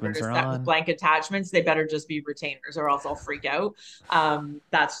I deliver a attachments are set with on. blank attachments, they better just be retainers, or else I'll freak out.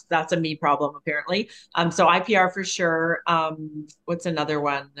 That's a me problem apparently. So IPR for sure. What's another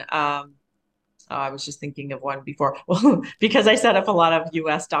one? I was just thinking of one before. Well, because I set up a lot of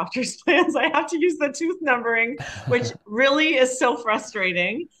US doctors' plans, I have to use the tooth numbering, which really is so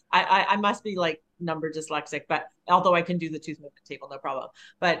frustrating. I must be like number dyslexic, but although I can do the tooth movement table, no problem.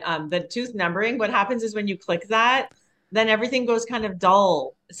 But the tooth numbering, what happens is when you click that, then everything goes kind of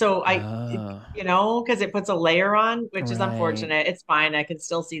dull. So Oh, because it puts a layer on, which is right. unfortunate. It's fine. I can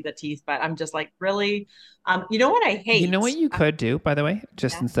still see the teeth, but I'm just like, really? You know what I You know hate? what you could do, by the way,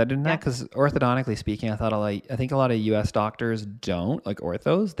 just Yeah, instead of doing that, yeah, because orthodontically speaking, I think a lot of US doctors don't, like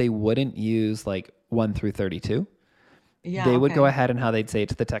orthos, they wouldn't use like 1 through 32. yeah. They would go Okay. ahead and how they'd say it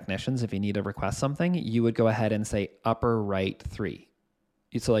to the technicians if you need to request something, you would go ahead and say upper right 3.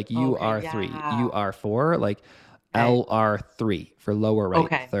 So like Okay. UR3, Yeah. UR4, like Okay. LR3 for lower right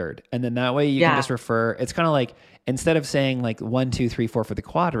Okay. third. And then that way you can Yeah. just refer, it's kind of like instead of saying like 1, 2, 3, 4 for the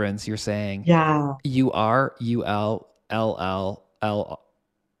quadrants, you're saying Yeah. UR, UL, LL,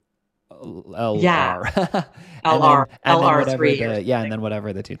 Yeah. LR. LR, And then LR whatever three or and something. then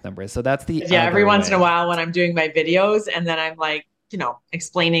whatever the tooth number is. So that's the Yeah. Every other once in a way. while when I'm doing my videos and then I'm like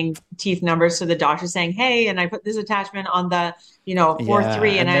explaining teeth numbers to the doctor saying, hey, and I put this attachment on the,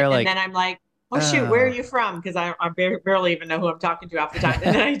 4-3. And they're And like, then I'm like, oh shoot, where are oh, you from? Because I barely even know who I'm talking to half the time.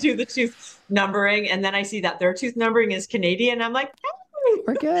 And then I do the tooth numbering, and then I see that their tooth numbering is Canadian. I'm like, hey,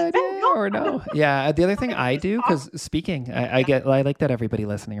 we're good. thank Yeah, or God. no. Yeah. The other thing Somebody I just do, talk. because speaking, I like that everybody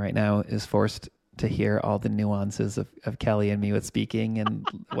listening right now is forced to hear all the nuances of Kelly and me with speaking and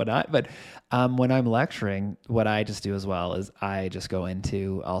whatnot. But when I'm lecturing, what I just do as well is I just go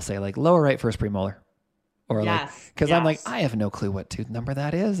into, I'll say like lower right first premolar. Or like, Yes, because I'm like, yes. I have no clue what tooth number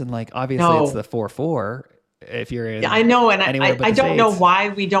that is. And like, obviously it's No. the 4-4 if you're Yeah, I in know, and anywhere but I the don't know States. why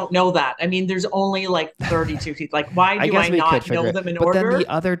we don't know that. I mean, there's only like 32 teeth. Like, why I do guess I we could not figure know it. them in But then the order?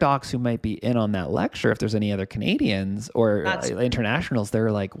 other docs who might be in on that lecture, if there's any other Canadians or That's internationals,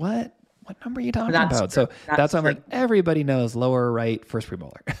 they're like, what? What number are you talking that's about? true. So that's That's why I'm true. like, everybody knows lower right first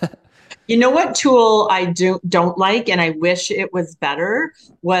premolar. You know what tool I don't like, and I wish it was better,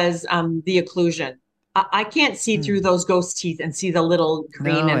 was the occlusion. I can't see through Hmm. those ghost teeth and see the little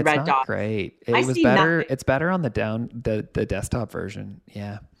green No, and it's red not dots. great. I It was see better. nothing. It's better on the desktop version.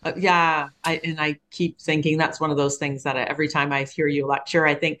 Yeah. Yeah, I keep thinking that's one of those things that every time I hear you lecture,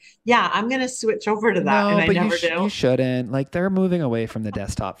 I think, yeah, I'm going to switch over to that, and No, I but never you do. shouldn't. Like they're moving away from the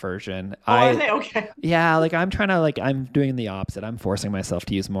desktop version. Oh, are they okay? Yeah, like I'm trying to like I'm doing the opposite. I'm forcing myself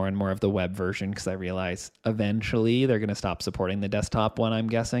to use more and more of the web version because I realize eventually they're going to stop supporting the desktop one, I'm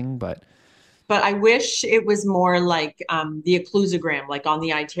guessing, but But I wish it was more like the occlusogram, like on the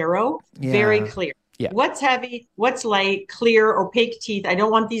iTero, very yeah. clear. Yeah. What's heavy, what's light, clear, opaque teeth. I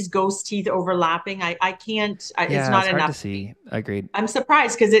don't want these ghost teeth overlapping. I can't, it's Yeah, not it's hard to enough for me. see. Agreed. I'm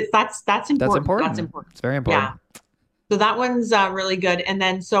surprised because that's That's important. That's important. important. It's very Yeah. important. So that one's really good. And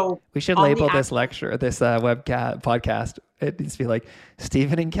then so We should on the label this actual, lecture, this webcast podcast. It needs to be like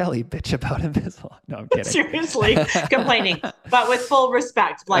Stephen and Kelly bitch about Invisalign. No, I'm kidding. seriously complaining, but with full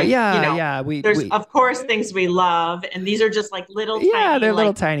respect, like, Yeah. there's of course things we love, and these are just like little Yeah, tiny they're little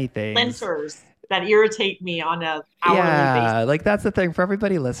like tiny things. splinters that irritate me on a hourly basis. Yeah, like that's the thing for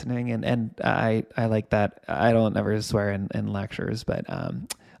everybody listening, and I like that. I don't ever swear in lectures, but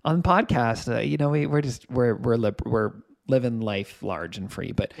on podcast, we're living life large and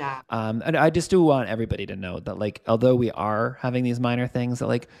free. But Yeah. and I just do want everybody to know that like although we are having these minor things, that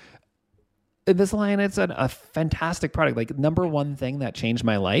like Invisalign, it's a fantastic product. Like number one thing that changed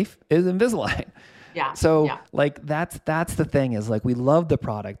my life is Invisalign. Yeah. So Yeah. like that's the thing is like we love the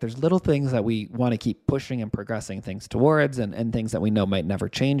product. There's little things that we want to keep pushing and progressing things towards and things that we know might never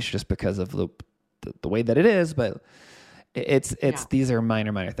change just because of the way that it is. But it's Yeah. these are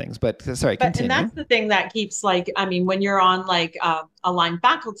minor things. But sorry, But and continue. that's the thing that keeps like, I mean, when you're on like aligned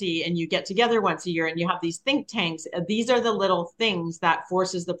faculty and you get together once a year and you have these think tanks, these are the little things that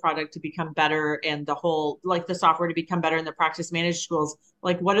forces the product to become better and the whole like the software to become better in the practice managed schools.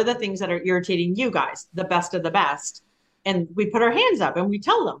 Like, what are the things that are irritating you guys, the best of the best? And we put our hands up and we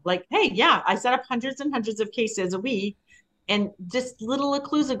tell them, like, hey, yeah, I set up hundreds and hundreds of cases a week, and just little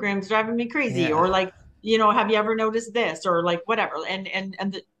occlusograms driving me crazy, Yeah. or like, have you ever noticed this, or like whatever. And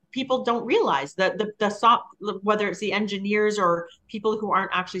the people don't realize that the soft, whether it's the engineers or people who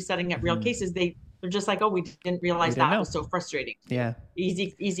aren't actually setting up real Mhm. cases, they're just like, oh, we didn't We realize didn't that know. was so frustrating. Yeah.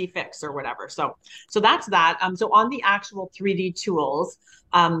 Easy fix or whatever. So that's that. So on the actual 3D tools,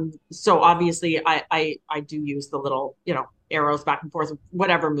 so obviously I do use the little, arrows back and forth,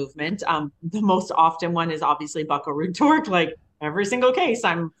 whatever movement. The most often one is obviously buccal root torque. Like every single case,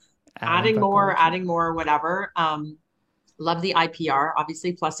 I'm Buckle. adding more, whatever. Love the IPR,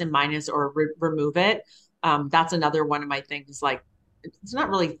 obviously plus and minus or remove it. That's another one of my things. Like it's not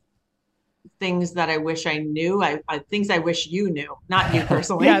really things that I wish I knew. Things I wish you knew, not you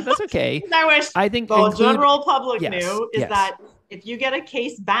personally. Yeah, that's okay. Things I wish I think the include general public yes, knew is yes. that if you get a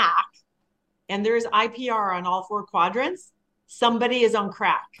case back and there's IPR on all four quadrants, somebody is on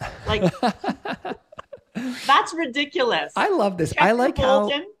crack. Like that's ridiculous. I love this. Check your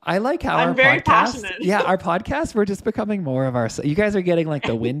bulletin. I like how I'm our very podcast. passionate. Yeah, our podcast. We're just becoming more of our. You guys are getting like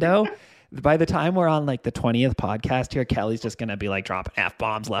the window. By the time we're on like the 20th podcast here, Kelly's just gonna be like dropping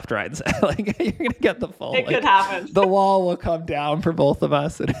F-bombs left, right, and center. Like you're gonna get the full. It could happen. The wall will come down for both of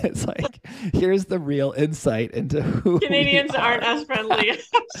us, and it's like here's the real insight into who Canadians we are. aren't as friendly.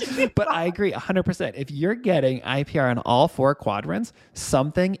 But I agree 100%. If you're getting IPR on all four quadrants,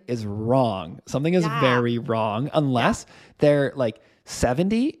 something is wrong. Something is very wrong unless they're like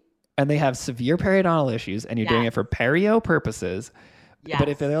 70 and they have severe periodontal issues and you're doing it for perio purposes. Yes. But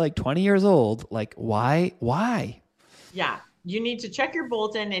if they're like 20 years old, like why? Yeah. You need to check your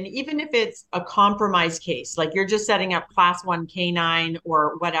bulletin. And even if it's a compromised case, like you're just setting up class 1 canine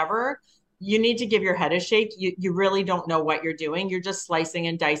or whatever, you need to give your head a shake. You really don't know what you're doing. You're just slicing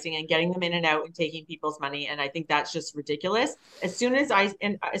and dicing and getting them in and out and taking people's money. And I think that's just ridiculous. As soon as I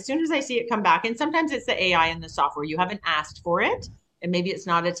see it come back, and sometimes it's the AI and the software, you haven't asked for it. And maybe it's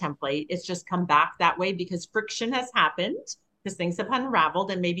not a template. It's just come back that way because friction has happened, because things have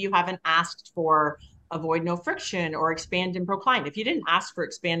unraveled, and maybe you haven't asked for avoid no friction or expand and procline. If you didn't ask for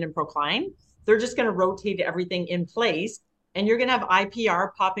expand and procline, they're just going to rotate everything in place, and you're going to have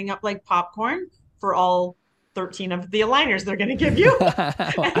IPR popping up like popcorn for all 13 of the aligners they're going to give you.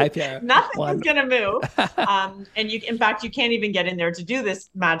 IPR, nothing is going to move. And in fact, you can't even get in there to do this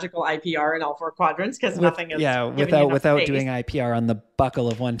magical IPR in all four quadrants because nothing is. Yeah, without doing IPR on the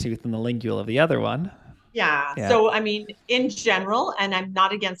buccal of one tooth and the lingual of the other one. Yeah. So, I mean, in general, and I'm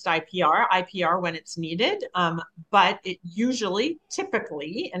not against IPR when it's needed, but it usually,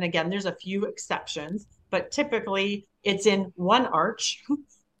 typically, and again, there's a few exceptions, but typically it's in one arch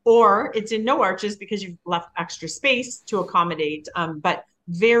or it's in no arches because you've left extra space to accommodate. But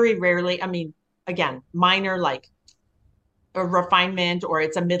very rarely, I mean, again, minor like a refinement or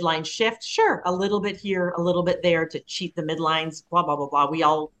it's a midline shift. Sure. A little bit here, a little bit there to cheat the midlines, blah, blah, blah, blah. We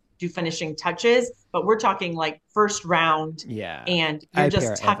all do finishing touches, but we're talking like first round. Yeah. And you're IPR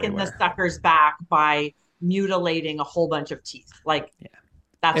just tucking everywhere. The suckers back by mutilating a whole bunch of teeth. Like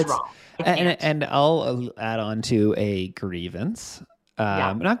that's wrong. And I'll add on to a grievance.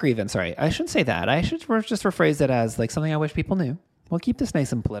 Not grievance, sorry. I shouldn't say that. I should just rephrase it as like something I wish people knew. We'll keep this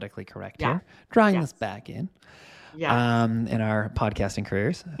nice and politically correct here. Drawing this back in. Yeah. In our podcasting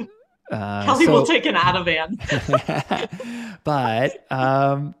careers. Kelly will take an Ativan. But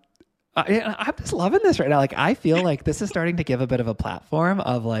I'm just loving this right now. Like, I feel like this is starting to give a bit of a platform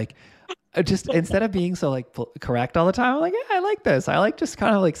of like, just instead of being so like correct all the time, I'm like, yeah, I like this. I like just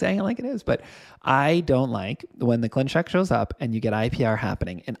kind of like saying it like it is. But I don't like when the ClinCheck shows up and you get IPR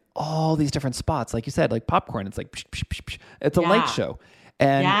happening in all these different spots. Like you said, like popcorn, it's like, psh, psh, psh, psh. It's a light show.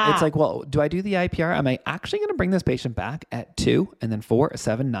 And it's like, well, do I do the IPR? Am I actually going to bring this patient back at 2 and then 4,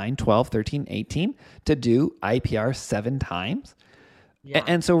 7, 9, 12, 13, 18 to do IPR 7 times? Yeah.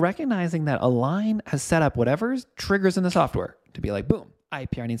 And so recognizing that Align has set up whatever triggers in the software to be like, boom,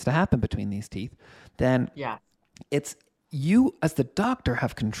 IPR needs to happen between these teeth, then it's you as the doctor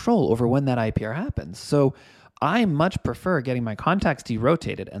have control over when that IPR happens. So I much prefer getting my contacts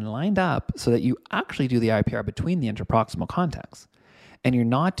derotated and lined up so that you actually do the IPR between the interproximal contacts. And you're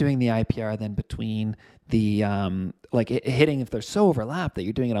not doing the IPR then between the, hitting if they're so overlapped that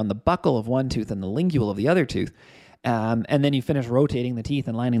you're doing it on the buccal of one tooth and the lingual of the other tooth. And then you finish rotating the teeth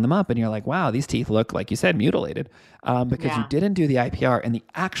and lining them up and you're like, wow, these teeth look, like you said, mutilated because you didn't do the IPR in the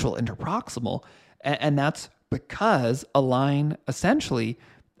actual interproximal. And that's because Align essentially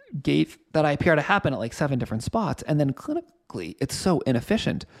gave that IPR to happen at like 7 different spots. And then clinically, it's so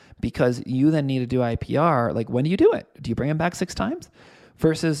inefficient because you then need to do IPR. Like, when do you do it? Do you bring them back 6 times?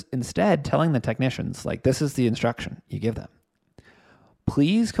 Versus instead telling the technicians, like, this is the instruction you give them.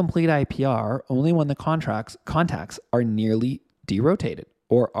 Please complete IPR only when the contacts are nearly derotated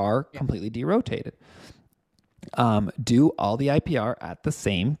or are completely derotated. Do all the IPR at the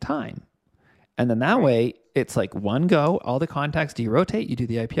same time. And then that way, it's like one go, all the contacts derotate, you do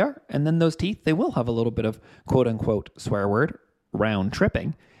the IPR, and then those teeth, they will have a little bit of quote unquote swear word, round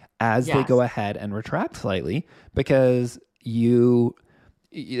tripping as they go ahead and retract slightly because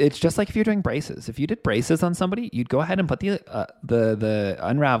it's just like if you're doing braces. If you did braces on somebody, you'd go ahead and put the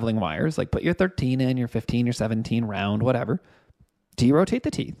unraveling wires, like put your 13 in, your 15, your 17 round, whatever, derotate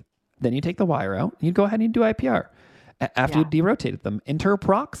the teeth. Then you take the wire out, and you'd go ahead and you do IPR. After you derotated them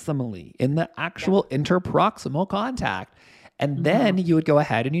interproximally in the actual interproximal contact. And then you would go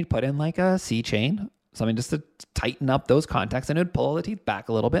ahead and you'd put in like a C chain, something just to tighten up those contacts, and it would pull the teeth back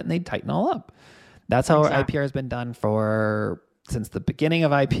a little bit and they'd tighten all up. That's how our IPR has been done since the beginning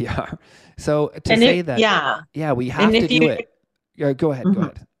of IPR. So we have to do it. Go ahead.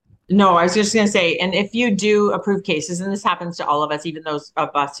 No, I was just going to say, and if you do approve cases, and this happens to all of us, even those of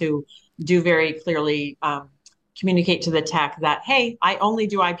us who do very clearly communicate to the tech that, hey, I only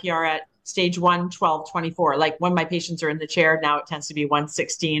do IPR at stage 1, 12, 24. Like when my patients are in the chair, now it tends to be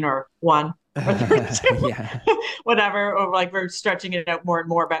 116 or 1 or 32, whatever, or like we're stretching it out more and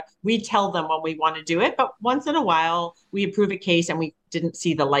more. But we tell them when we want to do it. But once in a while, we approve a case and we didn't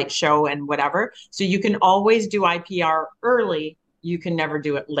see the light show and whatever. So you can always do IPR early. You can never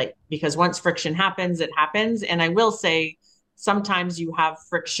do it late because once friction happens, it happens. And I will say, sometimes you have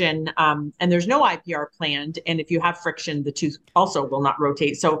friction and there's no IPR planned. And if you have friction, the tooth also will not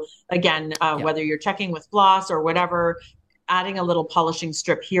rotate. So again, whether you're checking with floss or whatever, adding a little polishing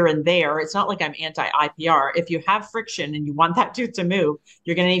strip here and there. It's not like I'm anti-IPR. If you have friction and you want that tooth to move,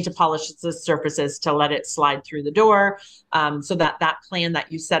 you're going to need to polish the surfaces to let it slide through the door. So that plan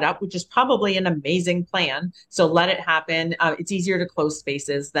that you set up, which is probably an amazing plan. So let it happen. It's easier to close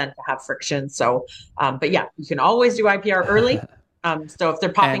spaces than to have friction. So, but yeah, you can always do IPR early. So if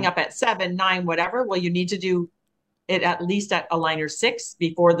they're popping up at 7, 9, whatever, well, you need to do it at least at aligner 6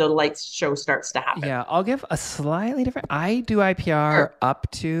 before the light show starts to happen. Yeah, I'll give a slightly different. I do IPR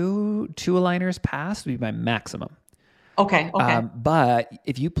up to 2 aligners past would be my maximum. Okay. But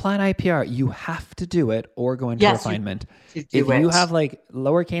if you plan IPR, you have to do it or go into refinement. If you have like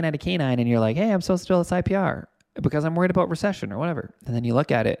lower canine to canine and you're like, hey, I'm supposed to do this IPR because I'm worried about recession or whatever. And then you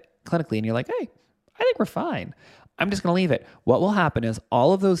look at it clinically and you're like, hey, I think we're fine. I'm just going to leave it. What will happen is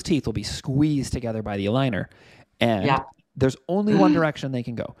all of those teeth will be squeezed together by the aligner. And there's only one direction they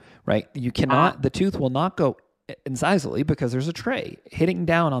can go, right? You cannot, the tooth will not go incisally because there's a tray hitting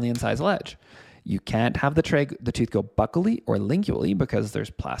down on the incisal edge. You can't have the tooth go buccally or lingually because there's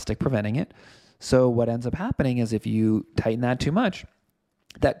plastic preventing it. So what ends up happening is if you tighten that too much,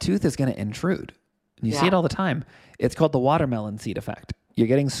 that tooth is going to intrude. And you see it all the time. It's called the watermelon seed effect. You're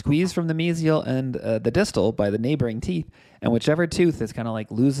getting squeezed from the mesial and the distal by the neighboring teeth, and whichever tooth is kind of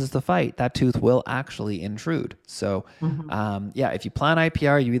like loses the fight, that tooth will actually intrude. So, if you plan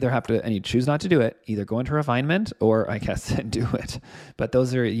IPR, you either have to, and you choose not to do it, either go into refinement or I guess do it. But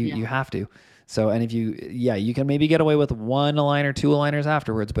those are, you have to. So, and if you can maybe get away with 1 aligner, 2 aligners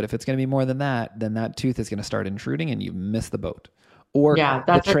afterwards, but if it's going to be more than that, then that tooth is going to start intruding and you miss the boat. Or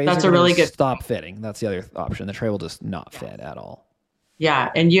that's a really good stop fitting. That's the other option. The tray will just not fit at all.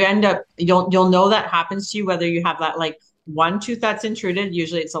 Yeah. And you end up, you'll know that happens to you, whether you have that like one tooth that's intruded,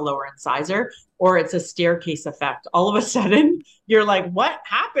 usually it's a lower incisor, or it's a staircase effect. All of a sudden you're like, what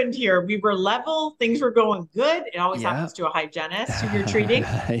happened here? We were level, things were going good. It always happens to a hygienist who you're treating.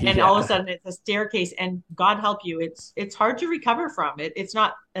 And all of a sudden it's a staircase, and God help you, it's hard to recover from it. It's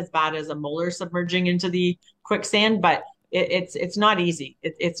not as bad as a molar submerging into the quicksand, but it's not easy.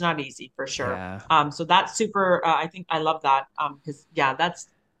 It's not easy for sure. Yeah. So that's super. I think I love that because that's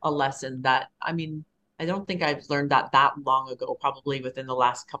a lesson that I don't think I've learned that long ago. Probably within the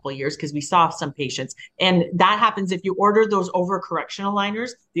last couple of years because we saw some patients, and that happens if you order those overcorrection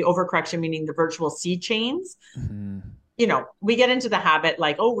aligners. The overcorrection meaning the virtual C chains. Mm-hmm. We get into the habit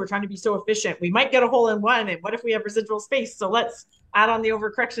like, oh, we're trying to be so efficient. We might get a hole in one. And what if we have residual space? So let's add on the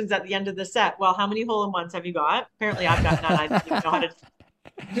overcorrections at the end of the set. Well, how many hole in ones have you got? Apparently I've got none. I don't even know how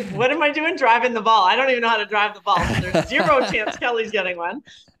to, what am I doing? Driving the ball. I don't even know how to drive the ball. So there's 0 chance Kelly's getting one.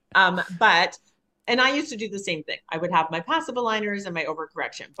 And I used to do the same thing. I would have my passive aligners and my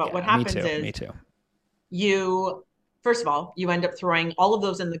overcorrection. But what happens me too. First of all, you end up throwing all of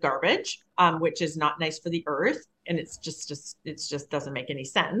those in the garbage, which is not nice for the earth. And it just doesn't make any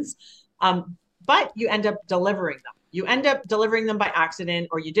sense. But you end up delivering them. You end up delivering them by accident,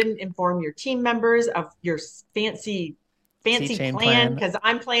 or you didn't inform your team members of your fancy plan because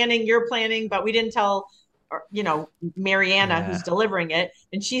I'm planning, you're planning, but we didn't tell, Mariana who's delivering it,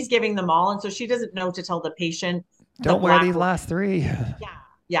 and she's giving them all. And so she doesn't know to tell the patient. Don't wear these last 3.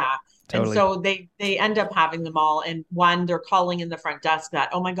 Yeah. Totally. And so they end up having them all. And they're calling in the front desk that,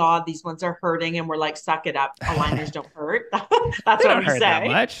 oh my God, these ones are hurting. And we're like, suck it up. Aligners don't hurt. That's what we say. That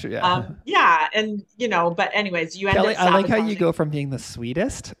much. Yeah. And but anyways, you end up. I like how you go from being the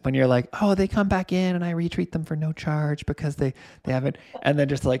sweetest when you're like, oh, they come back in and I retreat them for no charge because they haven't. And then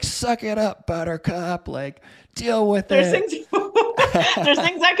just like, suck it up, buttercup, like deal with it. There's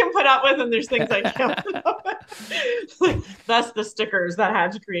things I can put up with and there's things I can't put up with. That's the stickers that I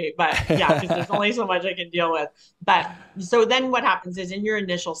had to create. But because there's only so much I can deal with. But so then what happens is in your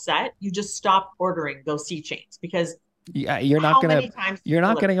initial set, you just stop ordering those C chains because you're not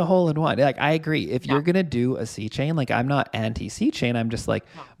getting a hole in one. Like I agree. If you're going to do a C chain, like I'm not anti C chain. I'm just like,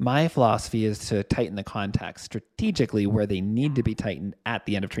 my philosophy is to tighten the contacts strategically where they need to be tightened at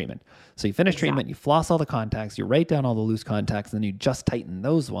the end of treatment. So you finish treatment, you floss all the contacts, you write down all the loose contacts, and then you just tighten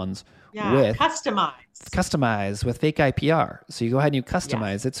those ones with customize with fake IPR. So you go ahead and you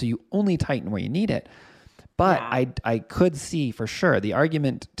customize it. So you only tighten where you need it. But I could see for sure the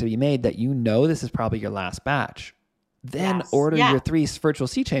argument to be made that this is probably your last batch. Then order your 3 virtual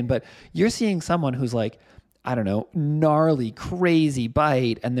C chain. But you're seeing someone who's like, I don't know, gnarly, crazy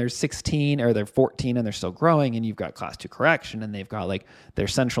bite, and they're 16 or they're 14 and they're still growing, and you've got class 2 correction, and they've got like their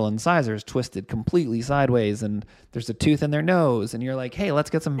central incisors twisted completely sideways, and there's a tooth in their nose, and you're like, hey, let's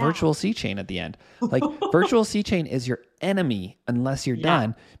get some virtual C chain at the end. Like virtual C chain is your enemy unless you're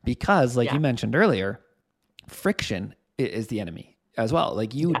done, because like you mentioned earlier, friction is the enemy as well.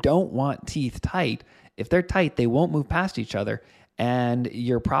 Like you don't want teeth tight If they're tight, they won't move past each other. And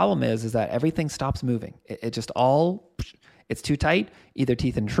your problem is that everything stops moving. It just all, it's too tight. Either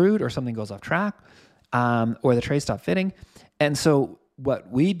teeth intrude or something goes off track, or the trays stop fitting. And so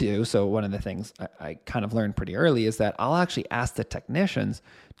what we do, so one of the things I kind of learned pretty early is that I'll actually ask the technicians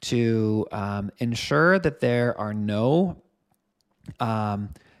to ensure that there are no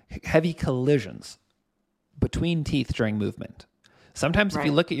heavy collisions between teeth during movement. Sometimes if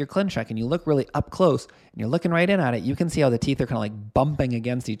you look at your ClinCheck and you look really up close and you're looking right in at it, you can see how the teeth are kind of like bumping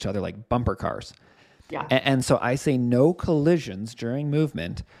against each other like bumper cars. Yeah. And so I say no collisions during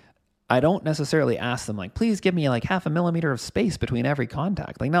movement. I don't necessarily ask them like, please give me like 0.5 millimeter of space between every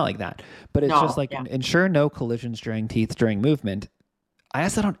contact. Like not like that, but it's just like ensure no collisions during teeth during movement. I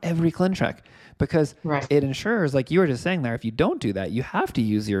ask that on every ClinCheck because it ensures, like you were just saying there, if you don't do that, you have to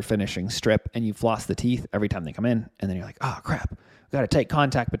use your finishing strip and you floss the teeth every time they come in. And then you're like, oh crap, we've got to take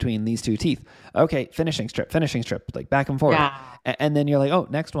contact between these two teeth. Okay, finishing strip, like back and forth. Yeah. And then you're like, oh,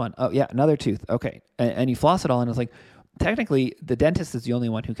 next one. Oh yeah, another tooth. Okay. And you floss it all and it's like, technically, the dentist is the only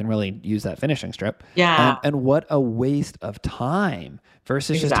one who can really use that finishing strip. Yeah. And what a waste of time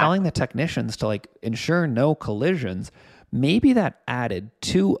versus just telling the technicians to like ensure no collisions. Maybe that added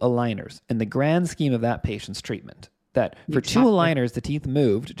 2 aligners in the grand scheme of that patient's treatment. That for 2 aligners, the teeth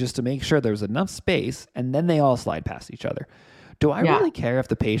moved just to make sure there was enough space and then they all slide past each other. Do I really care if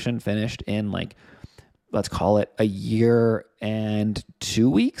the patient finished in like, let's call it a year and 2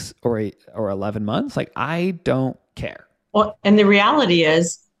 weeks or 11 months? Like, I don't care. Well, and the reality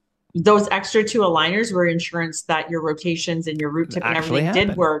is those extra 2 aligners were insurance that your rotations and your root tip and everything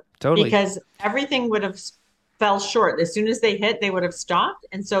did work. Totally. Because everything would have fell short. As soon as they hit, they would have stopped.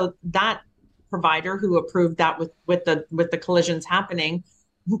 And so that provider who approved that with the collisions happening,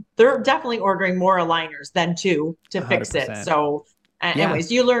 they're definitely ordering more aligners than 2 to 100%. Fix it. So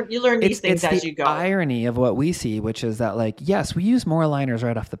anyways, you learn these things as you go. It's the irony of what we see, which is that like, yes, we use more aligners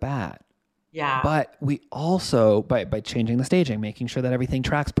right off the bat. Yeah. But we also, by changing the staging, making sure that everything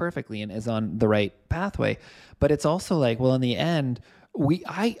tracks perfectly and is on the right pathway. But it's also like, well, in the end,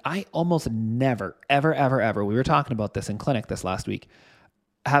 I almost never, ever, we were talking about this in clinic this last week,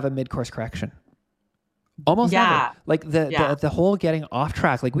 have a mid-course correction. Almost never. Like the whole getting off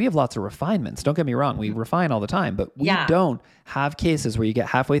track, like we have lots of refinements. Don't get me wrong. We refine all the time, but we don't have cases where you get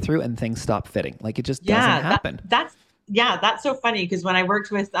halfway through and things stop fitting. Like it just doesn't happen. That's so funny because when I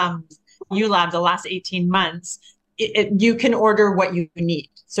worked with ULab the last 18 months, you can order what you need.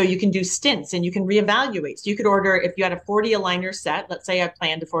 So you can do stints and you can reevaluate. So you could order, if you had a 40 aligner set, let's say I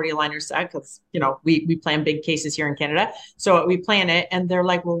planned a 40 aligner set because, we plan big cases here in Canada. So we plan it and they're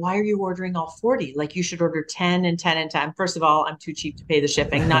like, well, why are you ordering all 40? Like you should order 10 and 10 and 10. First of all, I'm too cheap to pay the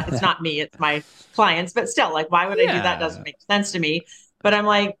shipping. It's not me, it's my clients, but still like, why would I do that? Doesn't make sense to me. But I'm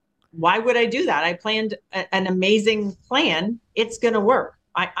like, why would I do that? I planned an amazing plan. It's going to work.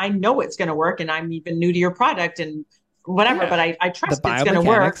 I know it's going to work and I'm even new to your product and whatever, but I trust it's going to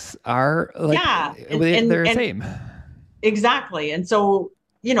work. Are like, they're the same. Exactly. And so,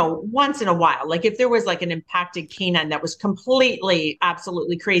 once in a while, like if there was like an impacted canine that was completely,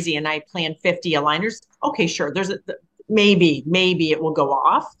 absolutely crazy and I planned 50 aligners, okay, sure. Maybe it will go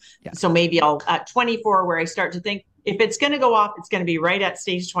off. Yeah. So maybe I'll at 24 where I start to think if it's going to go off, it's going to be right at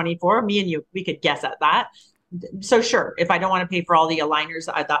stage 24. Me and you, we could guess at that. So sure, if I don't want to pay for all the aligners,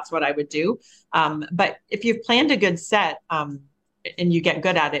 that's what I would do. But if you've planned a good set and you get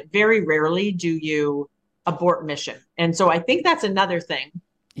good at it, very rarely do you abort mission. And so I think that's another thing.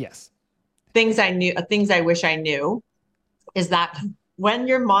 Yes. Things I wish I knew is that when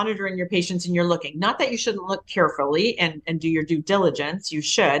you're monitoring your patients and you're looking, not that you shouldn't look carefully and do your due diligence, you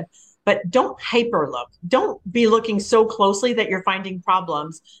should, but don't hyper look. Don't be looking so closely that you're finding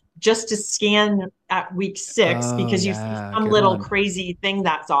problems just to scan at week 6 because you see some little crazy thing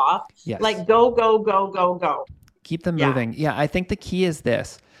that's off. Yes. Like go. Keep them moving. Yeah, I think the key is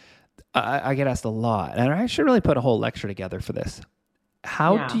this. I get asked a lot, and I should really put a whole lecture together for this.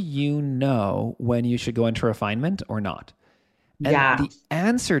 How do you know when you should go into refinement or not? And the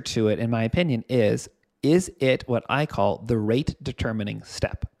answer to it, in my opinion, is it what I call the rate determining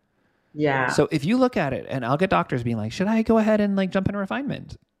step? Yeah. So if you look at it, and I'll get doctors being like, should I go ahead and like jump into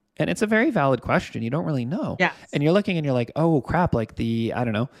refinement? And it's a very valid question. You don't really know. Yes. And you're looking and you're like, oh crap, like the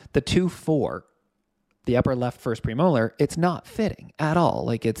 2-4, the upper left first premolar, it's not fitting at all.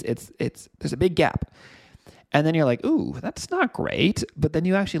 Like it's there's a big gap. And then you're like, ooh, that's not great. But then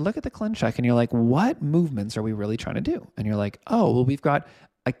you actually look at the ClinCheck and you're like, what movements are we really trying to do? And you're like, oh, well, we've got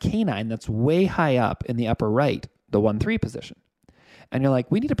a canine that's way high up in the upper right, the 1-3 position. And you're like,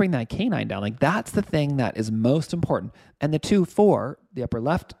 we need to bring that canine down. Like that's the thing that is most important. And the 2-4, the upper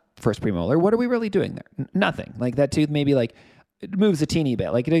left first premolar, what are we really doing there? Nothing. Like that tooth maybe like it moves a teeny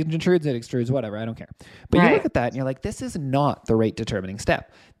bit, like it intrudes, it extrudes, whatever. I don't care. But you look at that and you're like, this is not the rate determining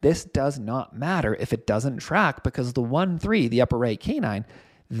step. This does not matter if it doesn't track, because the 1-3, the upper right canine,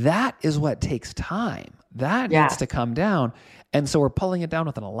 that is what takes time. That needs to come down. And so we're pulling it down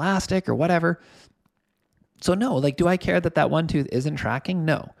with an elastic or whatever. So no, like, do I care that that one tooth isn't tracking?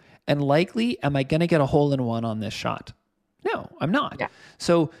 No. And likely, am I going to get a hole-in-one on this shot? No, I'm not. Yeah.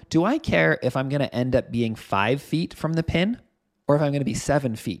 So do I care if I'm going to end up being 5 feet from the pin, or if I'm going to be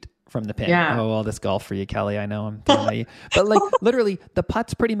 7 feet from the pin? Yeah. Oh, all this golf for you, Kelly. I know I'm throwing at you. But like literally the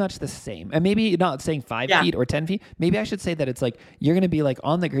putt's pretty much the same. And maybe not saying 5 feet or 10 feet. Maybe I should say that it's like, you're going to be like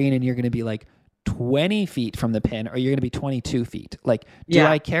on the green and you're going to be like 20 feet from the pin, or you're going to be 22 feet. Like, do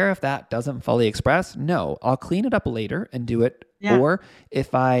I care if that doesn't fully express? No, I'll clean it up later and do it. Yeah. Or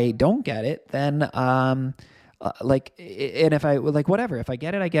if I don't get it, then, like, and if I like, whatever, if I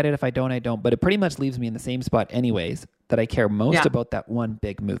get it, I get it. If I don't, I don't. But it pretty much leaves me in the same spot anyways, that I care most about that one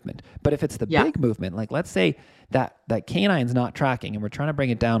big movement. But if it's the big movement, like let's say that canine's not tracking and we're trying to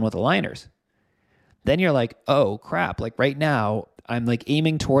bring it down with aligners, then you're like, oh crap. Like right now I'm like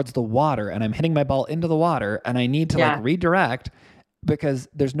aiming towards the water and I'm hitting my ball into the water and I need to like redirect, because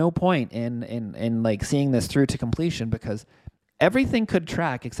there's no point in like seeing this through to completion, because everything could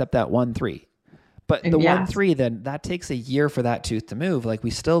track except that 1-3. But the 1-3, then that takes a year for that tooth to move. Like we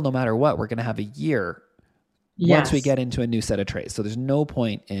still, no matter what, we're going to have a year once we get into a new set of trays. So there's no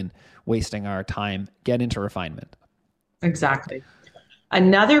point in wasting our time, get into refinement. Exactly.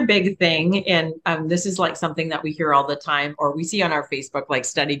 Another big thing, and this is like something that we hear all the time, or we see on our Facebook, like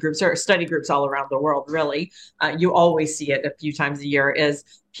study groups all around the world, really. You always see it a few times a year, is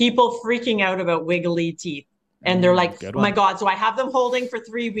people freaking out about wiggly teeth. And they're like, oh my God, so I have them holding for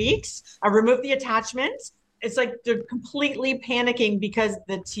 3 weeks. I remove the attachments. It's like they're completely panicking because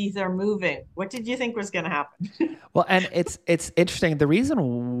the teeth are moving. What did you think was going to happen? Well, and it's interesting. The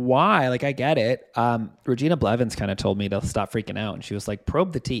reason why, like, I get it. Regina Blevins kind of told me to stop freaking out. And she was like,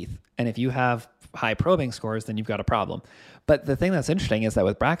 probe the teeth. And if you have high probing scores, then you've got a problem. But the thing that's interesting is that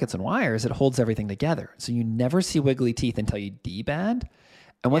with brackets and wires, it holds everything together. So you never see wiggly teeth until you deband.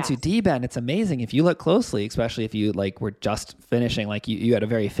 And once you deband, it's amazing. If you look closely, especially if you like were just finishing, like you had a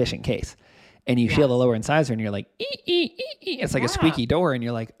very efficient case, and you feel the lower incisor and you're like, it's like a squeaky door, and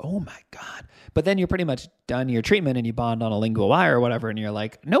you're like, oh my God. But then you're pretty much done your treatment and you bond on a lingual wire or whatever, and you're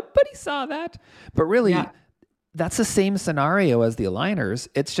like, nobody saw that. But really, that's the same scenario as the aligners.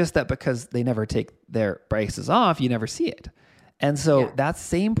 It's just that because they never take their braces off, you never see it. And so that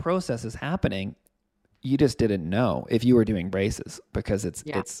same process is happening. You just didn't know if you were doing braces, because it's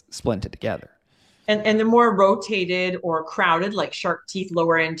splinted together. And the more rotated or crowded, like shark teeth,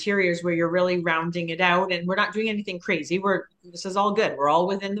 lower anteriors, where you're really rounding it out, and we're not doing anything crazy. This is all good. We're all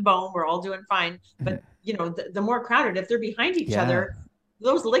within the bone. We're all doing fine. But you know, the more crowded, if they're behind each other,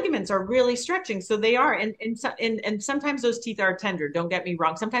 those ligaments are really stretching. So they are, and sometimes those teeth are tender. Don't get me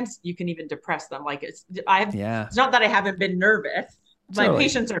wrong. Sometimes you can even depress them. Like it's not that I haven't been nervous. My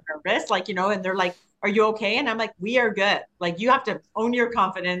patients are nervous, like, you know, and they're like, are you okay? And I'm like, we are good. Like, you have to own your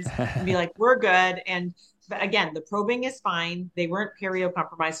confidence and be like, we're good. And again, the probing is fine. They weren't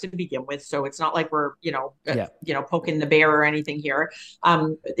perio-compromised to begin with. So it's not like we're, poking the bear or anything here.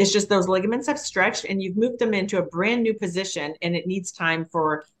 It's just those ligaments have stretched and you've moved them into a brand new position, and it needs time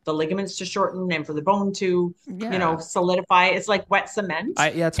for the ligaments to shorten and for the bone to, solidify. It's like wet cement.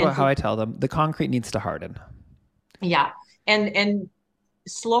 That's how I tell them. The concrete needs to harden. Yeah. And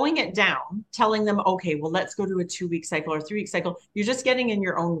slowing it down, telling them, okay, well, let's go to a 2-week cycle or 3-week cycle. You're just getting in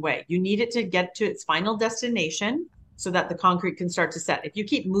your own way. You need it to get to its final destination so that the concrete can start to set. If you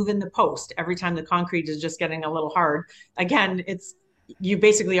keep moving the post every time the concrete is just getting a little hard, again, you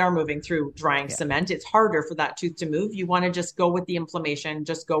basically are moving through drying cement. It's harder for that tooth to move. You want to just go with the inflammation,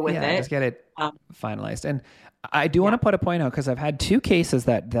 just go with it. Just get it finalized. And I do want to put a point out, because I've had 2 cases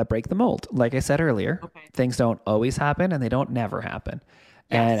that break the mold. Like I said earlier, things don't always happen and they don't never happen.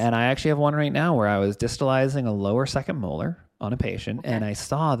 Yes. And I actually have one right now where I was distalizing a lower second molar on a patient, and I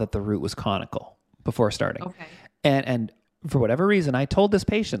saw that the root was conical before starting. Okay. And for whatever reason, I told this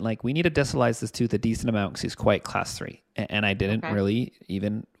patient, like, we need to distalize this tooth a decent amount because he's quite class 3. And I didn't really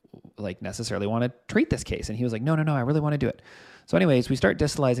even like necessarily want to treat this case. And he was like, no, I really want to do it. So anyways, we start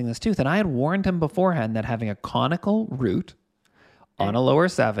distalizing this tooth, and I had warned him beforehand that having a conical root on a lower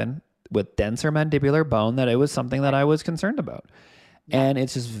 7 with denser mandibular bone, that it was something that I was concerned about. And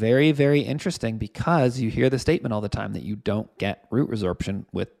it's just very, very interesting, because you hear the statement all the time that you don't get root resorption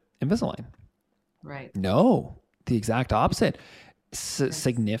with Invisalign. Right. No, the exact opposite.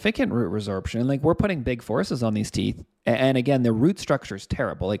 significant root resorption. And like we're putting big forces on these teeth. And again, the root structure is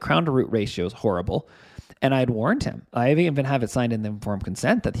terrible. Like crown to root ratio is horrible. And I'd warned him. I even have it signed in the informed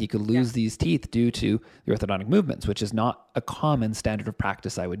consent that he could lose these teeth due to the orthodontic movements, which is not a common standard of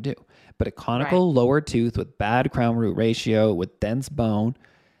practice I would do. But a conical lower tooth with bad crown root ratio, with dense bone.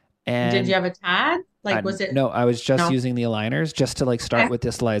 And did you have a TAD? Like, was it? No, I was just using the aligners just to like start with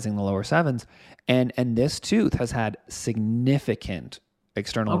distalizing the lower sevens. And this tooth has had significant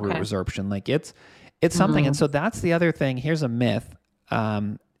external root resorption. Like it's something. And so that's the other thing. Here's a myth,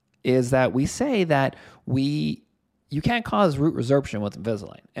 is that we say that you can't cause root resorption with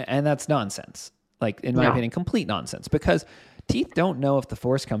Invisalign. And that's nonsense. Like in my opinion, complete nonsense, because teeth don't know if the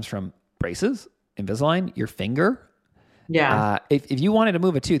force comes from braces, Invisalign, your finger. Yeah. If you wanted to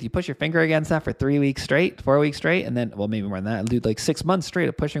move a tooth, you push your finger against that for 3 weeks straight, 4 weeks straight, and then, well, maybe more than that, do like 6 months straight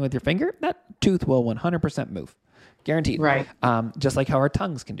of pushing with your finger, that tooth will 100% move. Guaranteed. Right. Just like how our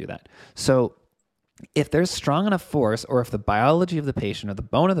tongues can do that. So if there's strong enough force, or if the biology of the patient or the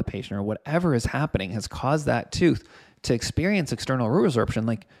bone of the patient or whatever is happening has caused that tooth to experience external root resorption,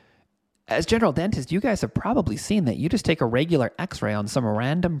 like as general dentists, you guys have probably seen that you just take a regular x-ray on some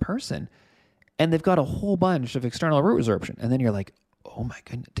random person and they've got a whole bunch of external root resorption. And then you're like, oh my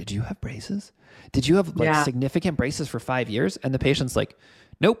goodness, did you have braces? Did you have like significant braces for 5 years? And the patient's like,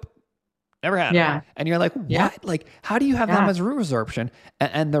 nope, never had it. And you're like, what? Like, how do you have that much root resorption?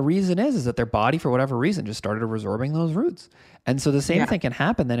 And the reason is that their body, for whatever reason, just started resorbing those roots. And so the same thing can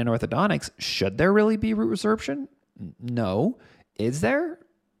happen then in orthodontics. Should there really be root resorption? No. Is there?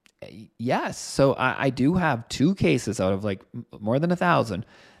 Yes. So I do have 2 cases out of like more than 1,000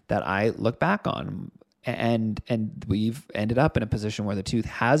 that I look back on, and we've ended up in a position where the tooth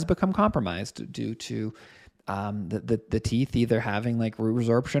has become compromised due to the teeth either having like root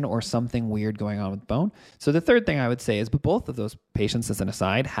resorption or something weird going on with bone. So the third thing I would say is, but both of those patients, as an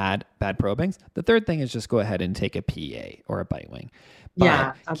aside, had bad probings. The third thing is just go ahead and take a PA or a bite wing.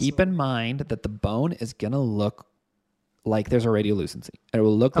 But keep in mind that the bone is going to look like there's a radiolucency. It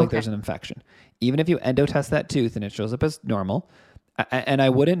will look like there's an infection. Even if you endotest that tooth and it shows up as normal, and I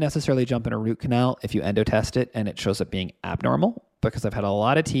wouldn't necessarily jump in a root canal if you endotest it and it shows up being abnormal, because I've had a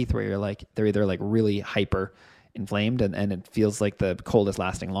lot of teeth where you're like, they're either like really hyper inflamed and it feels like the cold is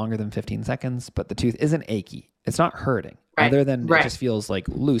lasting longer than 15 seconds, but the tooth isn't achy. It's not hurting other than it just feels like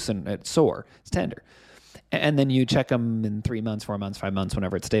loose and it's sore. It's tender. And then you check them in 3 months, 4 months, 5 months,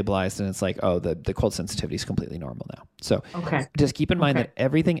 whenever it's stabilized, and it's like, oh, the cold sensitivity is completely normal now. So just keep in mind that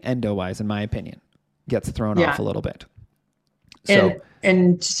everything endo-wise, in my opinion, gets thrown off a little bit. So,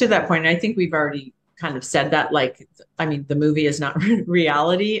 and to that point, I think we've already kind of said that, like, I mean, the movie is not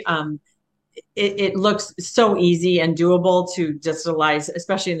reality. It looks so easy and doable to distalize,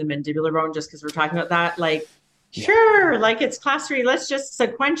 especially in the mandibular bone, just because we're talking about that. Like, sure, like it's class 3. Let's just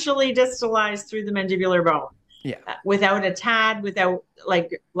sequentially distalize through the mandibular bone. Without a TAD, without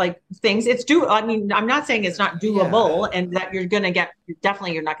like things. It's I mean, I'm not saying it's not doable and that you're going to get,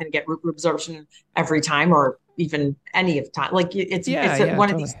 definitely you're not going to get root resorption every time or even any of time. Like it's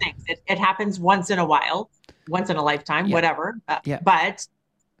one of these things. It happens once in a while, once in a lifetime, whatever. But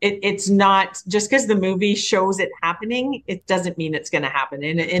it's not just because the movie shows it happening, it doesn't mean it's going to happen.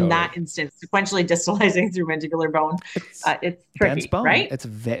 And in that instance, sequentially distalizing through mandibular bone, it's tricky, dense bone. Right? It's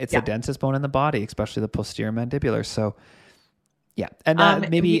the densest bone in the body, especially the posterior mandibular. So,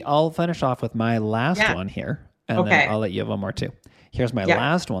 and maybe I'll finish off with my last one here, and then I'll let you have one more too. Here's my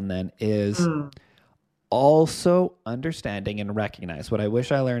last one. Then is also understanding and recognize what I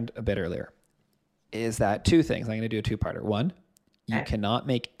wish I learned a bit earlier. Is that 2 things? I'm going to do a 2-parter. 1. You cannot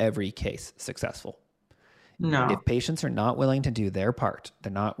make every case successful. No. If patients are not willing to do their part,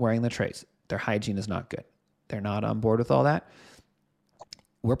 they're not wearing the trays, their hygiene is not good, they're not on board with all that,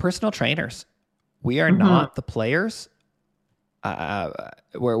 we're personal trainers. We are not the players.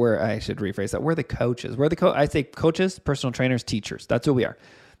 We're I should rephrase that. We're the coaches. I say coaches, personal trainers, teachers. That's who we are.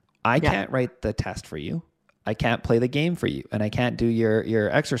 I can't write the test for you. I can't play the game for you, and I can't do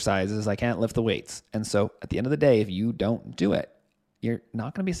your exercises. I can't lift the weights. And so at the end of the day, if you don't do it, you're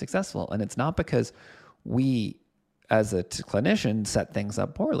not going to be successful. And it's not because we, as a clinician, set things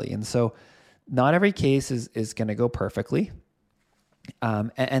up poorly. And so not every case is going to go perfectly.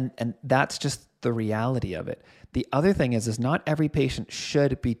 And that's just the reality of it. The other thing is not every patient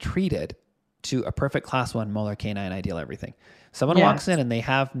should be treated to a perfect class 1 molar canine ideal everything. Someone walks in and they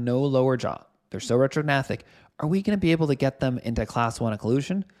have no lower jaw. They're so retrognathic. Are we going to be able to get them into class 1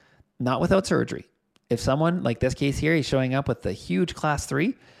 occlusion? Not without surgery. If someone like this case here, he's showing up with a huge class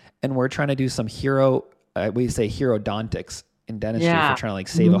 3 and we're trying to do some we say herodontics in dentistry for trying to like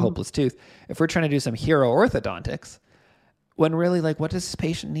save a hopeless tooth. If we're trying to do some hero orthodontics, when really, like, what does this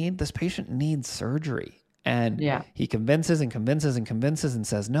patient need? This patient needs surgery. And he convinces and convinces and convinces and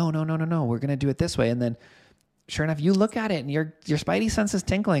says, no, we're going to do it this way. And then sure enough, you look at it and your spidey sense is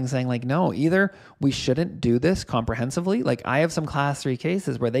tinkling, saying like, no, either we shouldn't do this comprehensively. Like, I have some class 3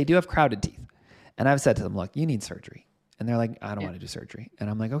 cases where they do have crowded teeth. And I've said to them, look, you need surgery. And they're like, I don't want to do surgery. And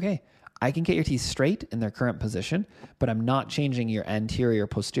I'm like, okay, I can get your teeth straight in their current position, but I'm not changing your anterior,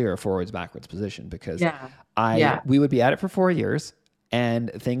 posterior, forwards, backwards position, because we would be at it for 4 years.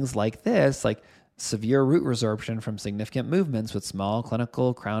 And things like this, like severe root resorption from significant movements with small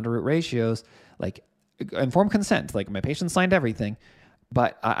clinical crown to root ratios, like informed consent, like my patient signed everything,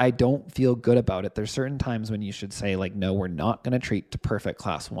 but I don't feel good about it. There's certain times when you should say like, no, we're not going to treat to perfect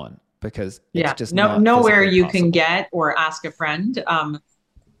class 1, because it's just nowhere you possible. can get, or ask a friend.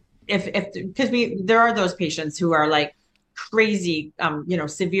 Because there are those patients who are like crazy,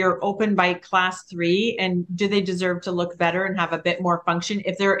 severe open bite class 3, and do they deserve to look better and have a bit more function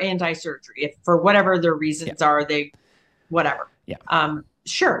if they're anti-surgery, if for whatever their reasons are, they, whatever.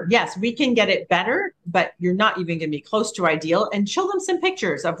 Sure. Yes, we can get it better, but you're not even going to be close to ideal, and show them some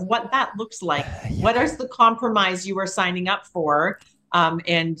pictures of what that looks like. What is the compromise you are signing up for?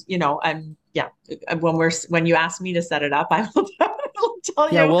 When you ask me to set it up, I will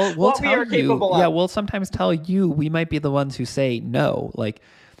tell you we'll what tell we are capable of. Yeah, we'll sometimes tell you, we might be the ones who say no, like,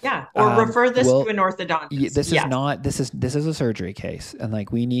 or refer this to an orthodontist. This is a surgery case, and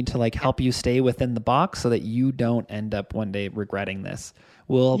like, we need to like help you stay within the box so that you don't end up one day regretting this.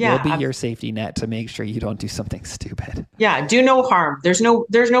 We'll be your safety net to make sure you don't do something stupid. Do no harm. There's no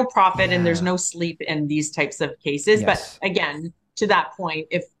profit and there's no sleep in these types of cases. But again, to that point,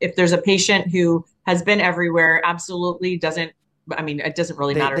 if there's a patient who has been everywhere, absolutely doesn't, I mean, it doesn't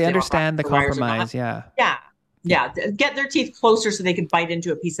really matter. They understand the compromise. Yeah. Get their teeth closer so they can bite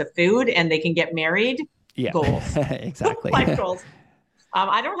into a piece of food and they can get married. Goals. Exactly. Life goals.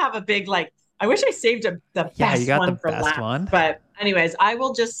 I don't have a big, like, I wish I saved the best one for last. But anyways, I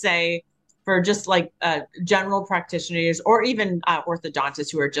will just say, for just like general practitioners or even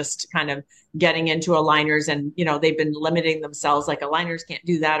orthodontists who are just kind of getting into aligners, and they've been limiting themselves, like aligners can't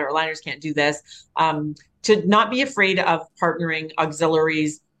do that or aligners can't do this, to not be afraid of partnering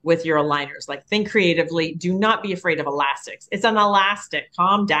auxiliaries with your aligners. Like, think creatively. Do not be afraid of elastics. It's an elastic.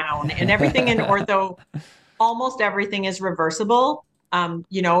 Calm down. And everything in ortho, almost everything is reversible.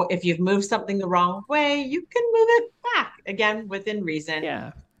 If you've moved something the wrong way, you can move it back again within reason.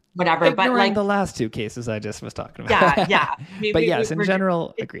 Whatever. Ignoring but like the last 2 cases I just was talking about. But in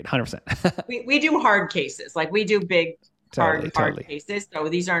general, agreed, 100%. we do hard cases. Like, we do big, hard cases. So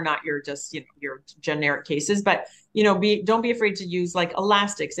these are not your just, your generic cases, but don't be afraid to use like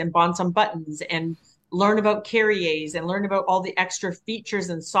elastics and bond some buttons, and learn about Carriers, and learn about all the extra features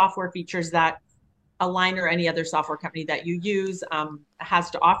and software features that Align or any other software company that you use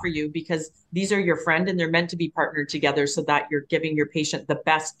has to offer you, because these are your friend and they're meant to be partnered together so that you're giving your patient the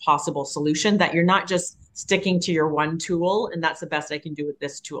best possible solution, that you're not just sticking to your one tool and that's the best I can do with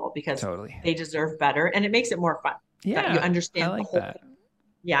this tool, because they deserve better and it makes it more fun. Yeah, you understand the whole thing.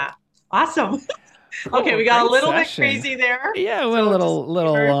 Yeah. Awesome. Okay, we got a little bit crazy there. Yeah, we went a little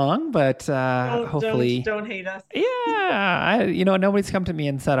long, but hopefully don't hate us. Yeah, nobody's come to me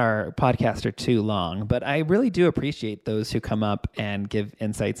and said our podcasts are too long, but I really do appreciate those who come up and give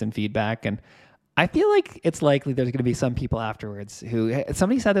insights and feedback. And I feel like it's likely there's going to be some people afterwards who,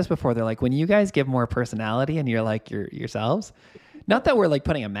 somebody said this before, they're like, when you guys give more personality and you're like yourselves, not that we're like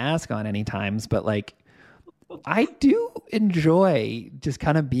putting a mask on any times, but like I do enjoy just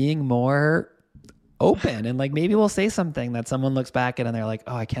kind of being more open, and like maybe we'll say something that someone looks back at and they're like,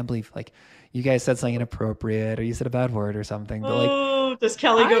 oh, I can't believe like you guys said something inappropriate or you said a bad word or something. But like, does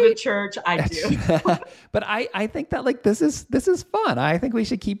Kelly go to church? I do. But I think that like this is fun. I think we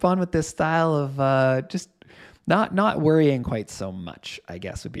should keep on with this style of just not worrying quite so much, I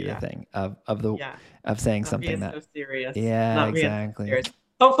guess would be the thing of saying not something that so serious. Yeah, not exactly. Serious.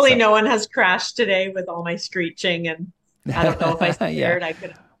 Hopefully no one has crashed today with all my screeching, and I don't know if I scared. I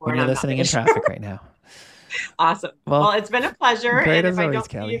could. When you're listening in traffic right now. Awesome. Well, it's been a pleasure. Great, and if always, I don't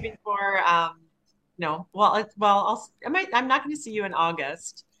Kelly. see you before, I'm not going to see you in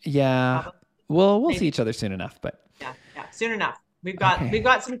August. Yeah. We'll see each other soon enough, but yeah, soon enough. We've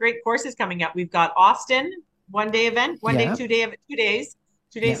got some great courses coming up. We've got Austin 1 day event, 2 days.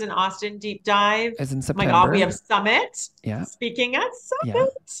 2 days in Austin, deep dive. As in September. Oh my God, we have Summit. Yeah. Speaking at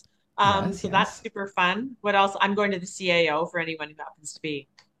Summit. So that's super fun. What else? I'm going to the CAO for anyone who happens to be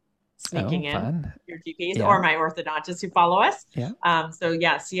sneaking in fun. your GPs Yeah. or my orthodontists who follow us. Yeah. So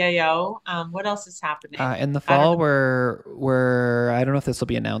yeah, CIO. What else is happening? In the fall, we're I don't know if this will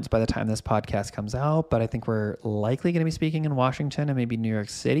be announced by the time this podcast comes out, but I think we're likely going to be speaking in Washington and maybe New York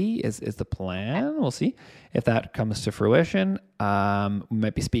City is the plan. We'll see if that comes to fruition. We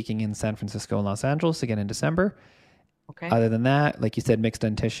might be speaking in San Francisco and Los Angeles again in December. Okay. Other than that, like you said, mixed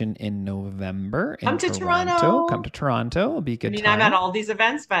dentition in November. Come to Toronto. Come to Toronto. It'll be a good time. I'm at all these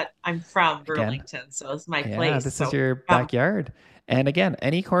events, but I'm from Burlington, so it's my place. Yeah, this is your backyard. And again,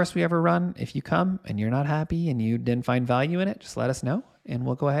 any course we ever run, if you come and you're not happy and you didn't find value in it, just let us know and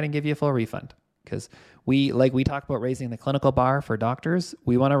we'll go ahead and give you a full refund. Because we talk about raising the clinical bar for doctors.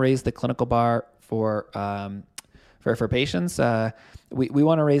 We want to raise the clinical bar for patients. We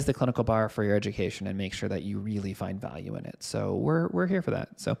want to raise the clinical bar for your education and make sure that you really find value in it. So we're here for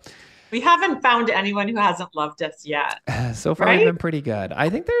that. So we haven't found anyone who hasn't loved us yet. So far, we've been pretty good. I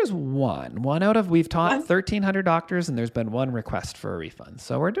think there's one out of, we've taught 1,300 doctors and there's been one request for a refund.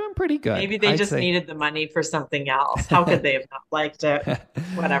 So we're doing pretty good. Maybe they just needed the money for something else. How could they have not liked it?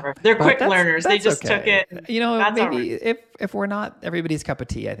 Whatever. They're quick learners. They just took it. Maybe if we're not everybody's cup of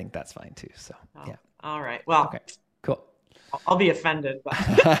tea, I think that's fine too. So yeah. All right. Well, okay, cool. I'll be offended.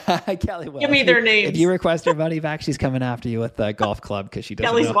 But Kelly will. Give me their names. If you request your money back, she's coming after you with the golf club because she doesn't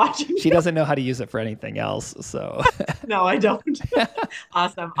Kelly's know. Watching. She doesn't know how to use it for anything else. So no, I don't.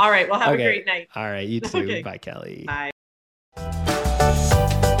 Awesome. All right. Well, have a great night. All right. You too. Okay. Bye, Kelly. Bye.